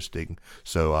very interesting.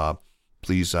 So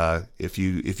please, if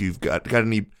you've got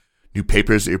any new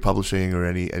papers that you're publishing or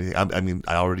anything.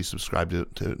 I already subscribed to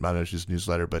Manoj's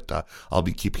newsletter, but I'll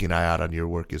be keeping an eye out on your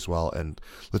work as well. And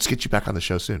let's get you back on the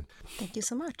show soon. Thank you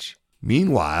so much.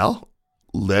 Meanwhile,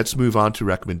 let's move on to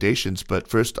recommendations. But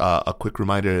first, a quick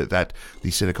reminder that the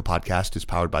Sinica podcast is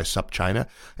powered by SupChina.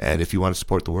 And if you want to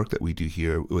support the work that we do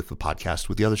here with the podcast,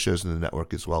 with the other shows in the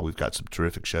network as well, we've got some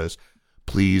terrific shows.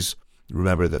 Please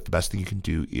remember that the best thing you can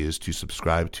do is to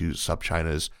subscribe to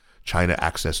SupChina's China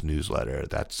Access newsletter.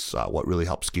 That's what really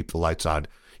helps keep the lights on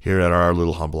here at our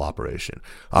little humble operation.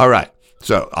 All right.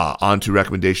 So on to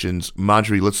recommendations.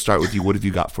 Manjari, let's start with you. What have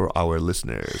you got for our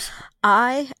listeners?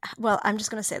 I'm just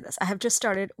going to say this. I have just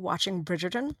started watching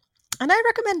Bridgerton, and I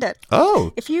recommend it.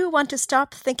 Oh. If you want to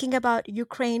stop thinking about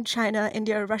Ukraine, China,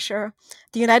 India, Russia,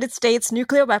 the United States,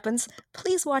 nuclear weapons,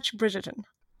 please watch Bridgerton.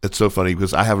 It's so funny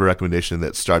because I have a recommendation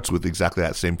that starts with exactly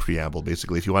that same preamble.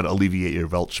 Basically, if you want to alleviate your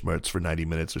Weltschmerz for 90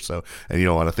 minutes or so, and you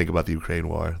don't want to think about the Ukraine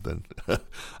war, then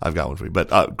I've got one for you.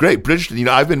 But great, Bridgerton.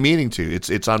 I've been meaning to.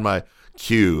 It's on my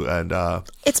queue, and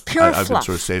it's pure I've fluff. been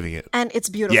sort of saving it, and it's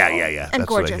beautiful. Yeah, and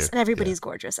gorgeous, and everybody's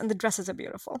gorgeous, and the dresses are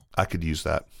beautiful. I could use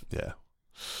that. Yeah.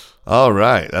 All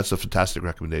right, that's a fantastic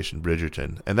recommendation,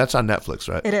 Bridgerton, and that's on Netflix,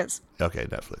 right? It is. Okay,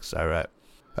 Netflix. All right.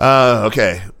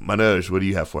 Okay, Manoj, what do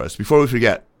you have for us? Before we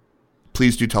forget,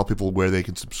 please do tell people where they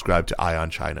can subscribe to Eye on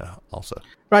China also.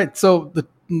 Right. So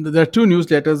there are two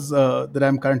newsletters that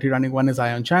I'm currently running. One is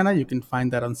Eye on China. You can find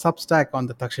that on Substack on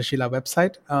the Takshashila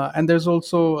website. And there's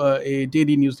also a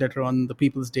daily newsletter on the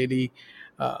People's Daily,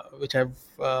 which I've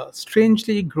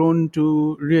strangely grown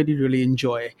to really, really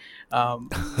enjoy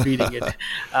reading it.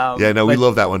 We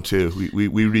love that one too. We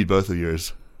read both of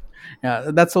yours.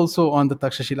 Yeah, that's also on the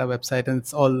Takshashila website, and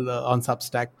it's all on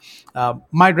Substack.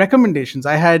 My recommendations,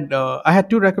 I had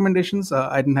two recommendations.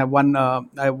 I didn't have one.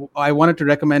 I wanted to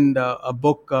recommend a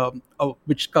book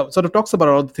which sort of talks about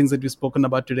all the things that we've spoken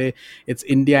about today. It's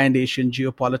India and Asian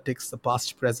Geopolitics: The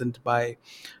Past, Present, by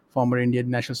former Indian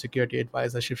National Security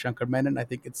Advisor Shiv Shankar Menon. I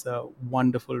think it's a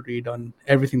wonderful read on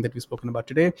everything that we've spoken about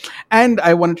today. And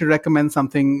I wanted to recommend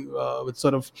something which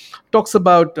sort of talks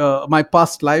about my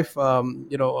past life.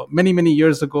 Many, many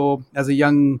years ago, as a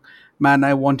young man,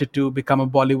 I wanted to become a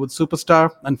Bollywood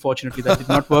superstar. Unfortunately, that did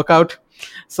not work out.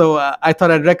 So I thought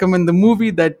I'd recommend the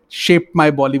movie that shaped my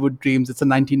Bollywood dreams. It's a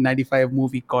 1995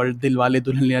 movie called Dilwale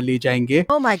Dulhaniya Le Jayenge.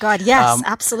 Oh my God, yes,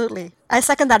 absolutely. I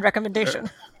second that recommendation.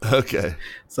 Okay.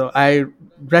 So I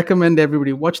recommend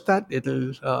everybody watch that.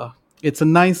 It's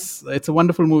a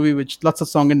wonderful movie with lots of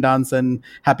song and dance and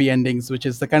happy endings, which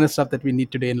is the kind of stuff that we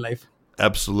need today in life.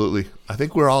 Absolutely. I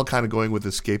think we're all kind of going with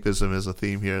escapism as a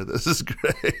theme here. This is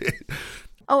great.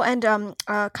 Oh, and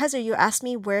Kaiser, you asked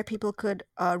me where people could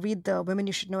read the Women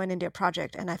You Should Know in India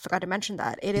project, and I forgot to mention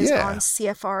that. It is on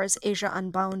CFR's Asia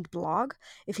Unbound blog.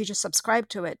 If you just subscribe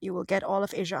to it, you will get all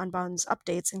of Asia Unbound's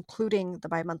updates, including the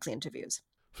bi-monthly interviews.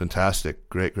 Fantastic.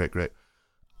 Great. Like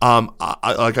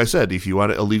I said, if you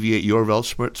want to alleviate your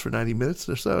Weltschmerz for 90 minutes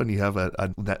or so and you have a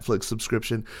Netflix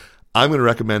subscription, I'm going to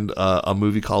recommend a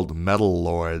movie called Metal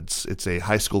Lords. It's a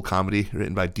high school comedy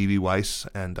written by D.B. Weiss,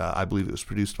 and I believe it was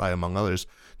produced by, among others,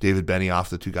 David Benioff,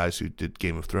 the two guys who did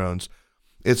Game of Thrones.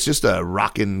 It's just a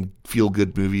rockin',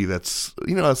 feel-good movie that's,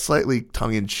 a slightly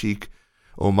tongue-in-cheek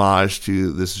homage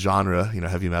to this genre,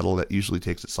 heavy metal that usually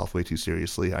takes itself way too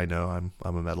seriously. I know I'm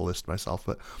a metalist myself,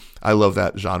 but I love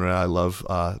that genre. I love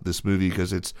this movie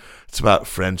because it's about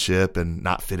friendship and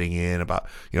not fitting in, about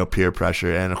peer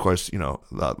pressure, and of course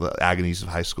the agonies of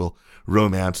high school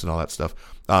romance and all that stuff.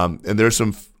 And there's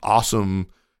some awesome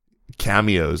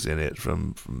cameos in it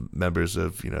from members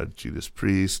of Judas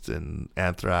Priest and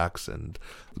Anthrax and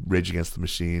Rage Against the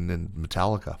Machine and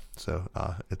Metallica. So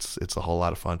it's a whole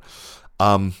lot of fun.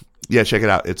 Check it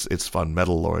out. It's fun.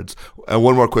 Metal Lords. And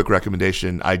one more quick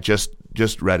recommendation. I just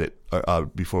read it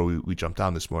before we jumped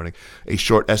on this morning. A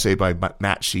short essay by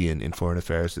Matt Sheehan in Foreign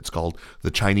Affairs. It's called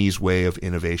 "The Chinese Way of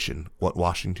Innovation: What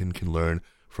Washington Can Learn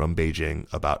from Beijing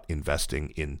About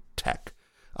Investing in Tech."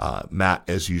 Matt,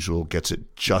 as usual, gets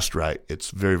it just right. It's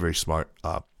very, very smart.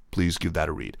 Please give that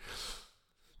a read.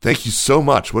 Thank you so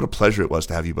much. What a pleasure it was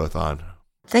to have you both on.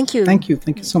 Thank you. Thank you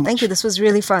so much. Thank you. This was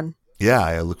really fun. Yeah,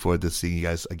 I look forward to seeing you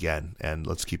guys again, and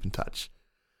let's keep in touch.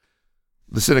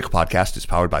 The Sinica Podcast is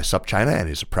powered by SupChina and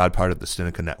is a proud part of the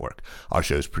Sinica Network. Our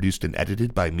show is produced and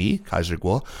edited by me, Kaiser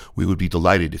Guo. We would be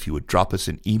delighted if you would drop us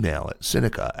an email at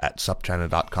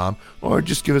sinica@supchina.com or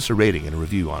just give us a rating and a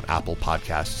review on Apple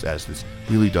Podcasts, as this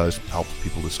really does help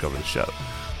people discover the show.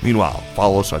 Meanwhile,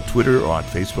 follow us on Twitter or on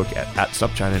Facebook at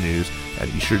SupChina News,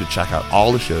 and be sure to check out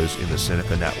all the shows in the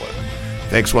Sinica Network.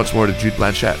 Thanks once more to Jude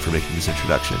Blanchett for making this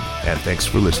introduction, and thanks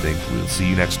for listening. We'll see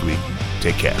you next week.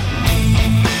 Take care.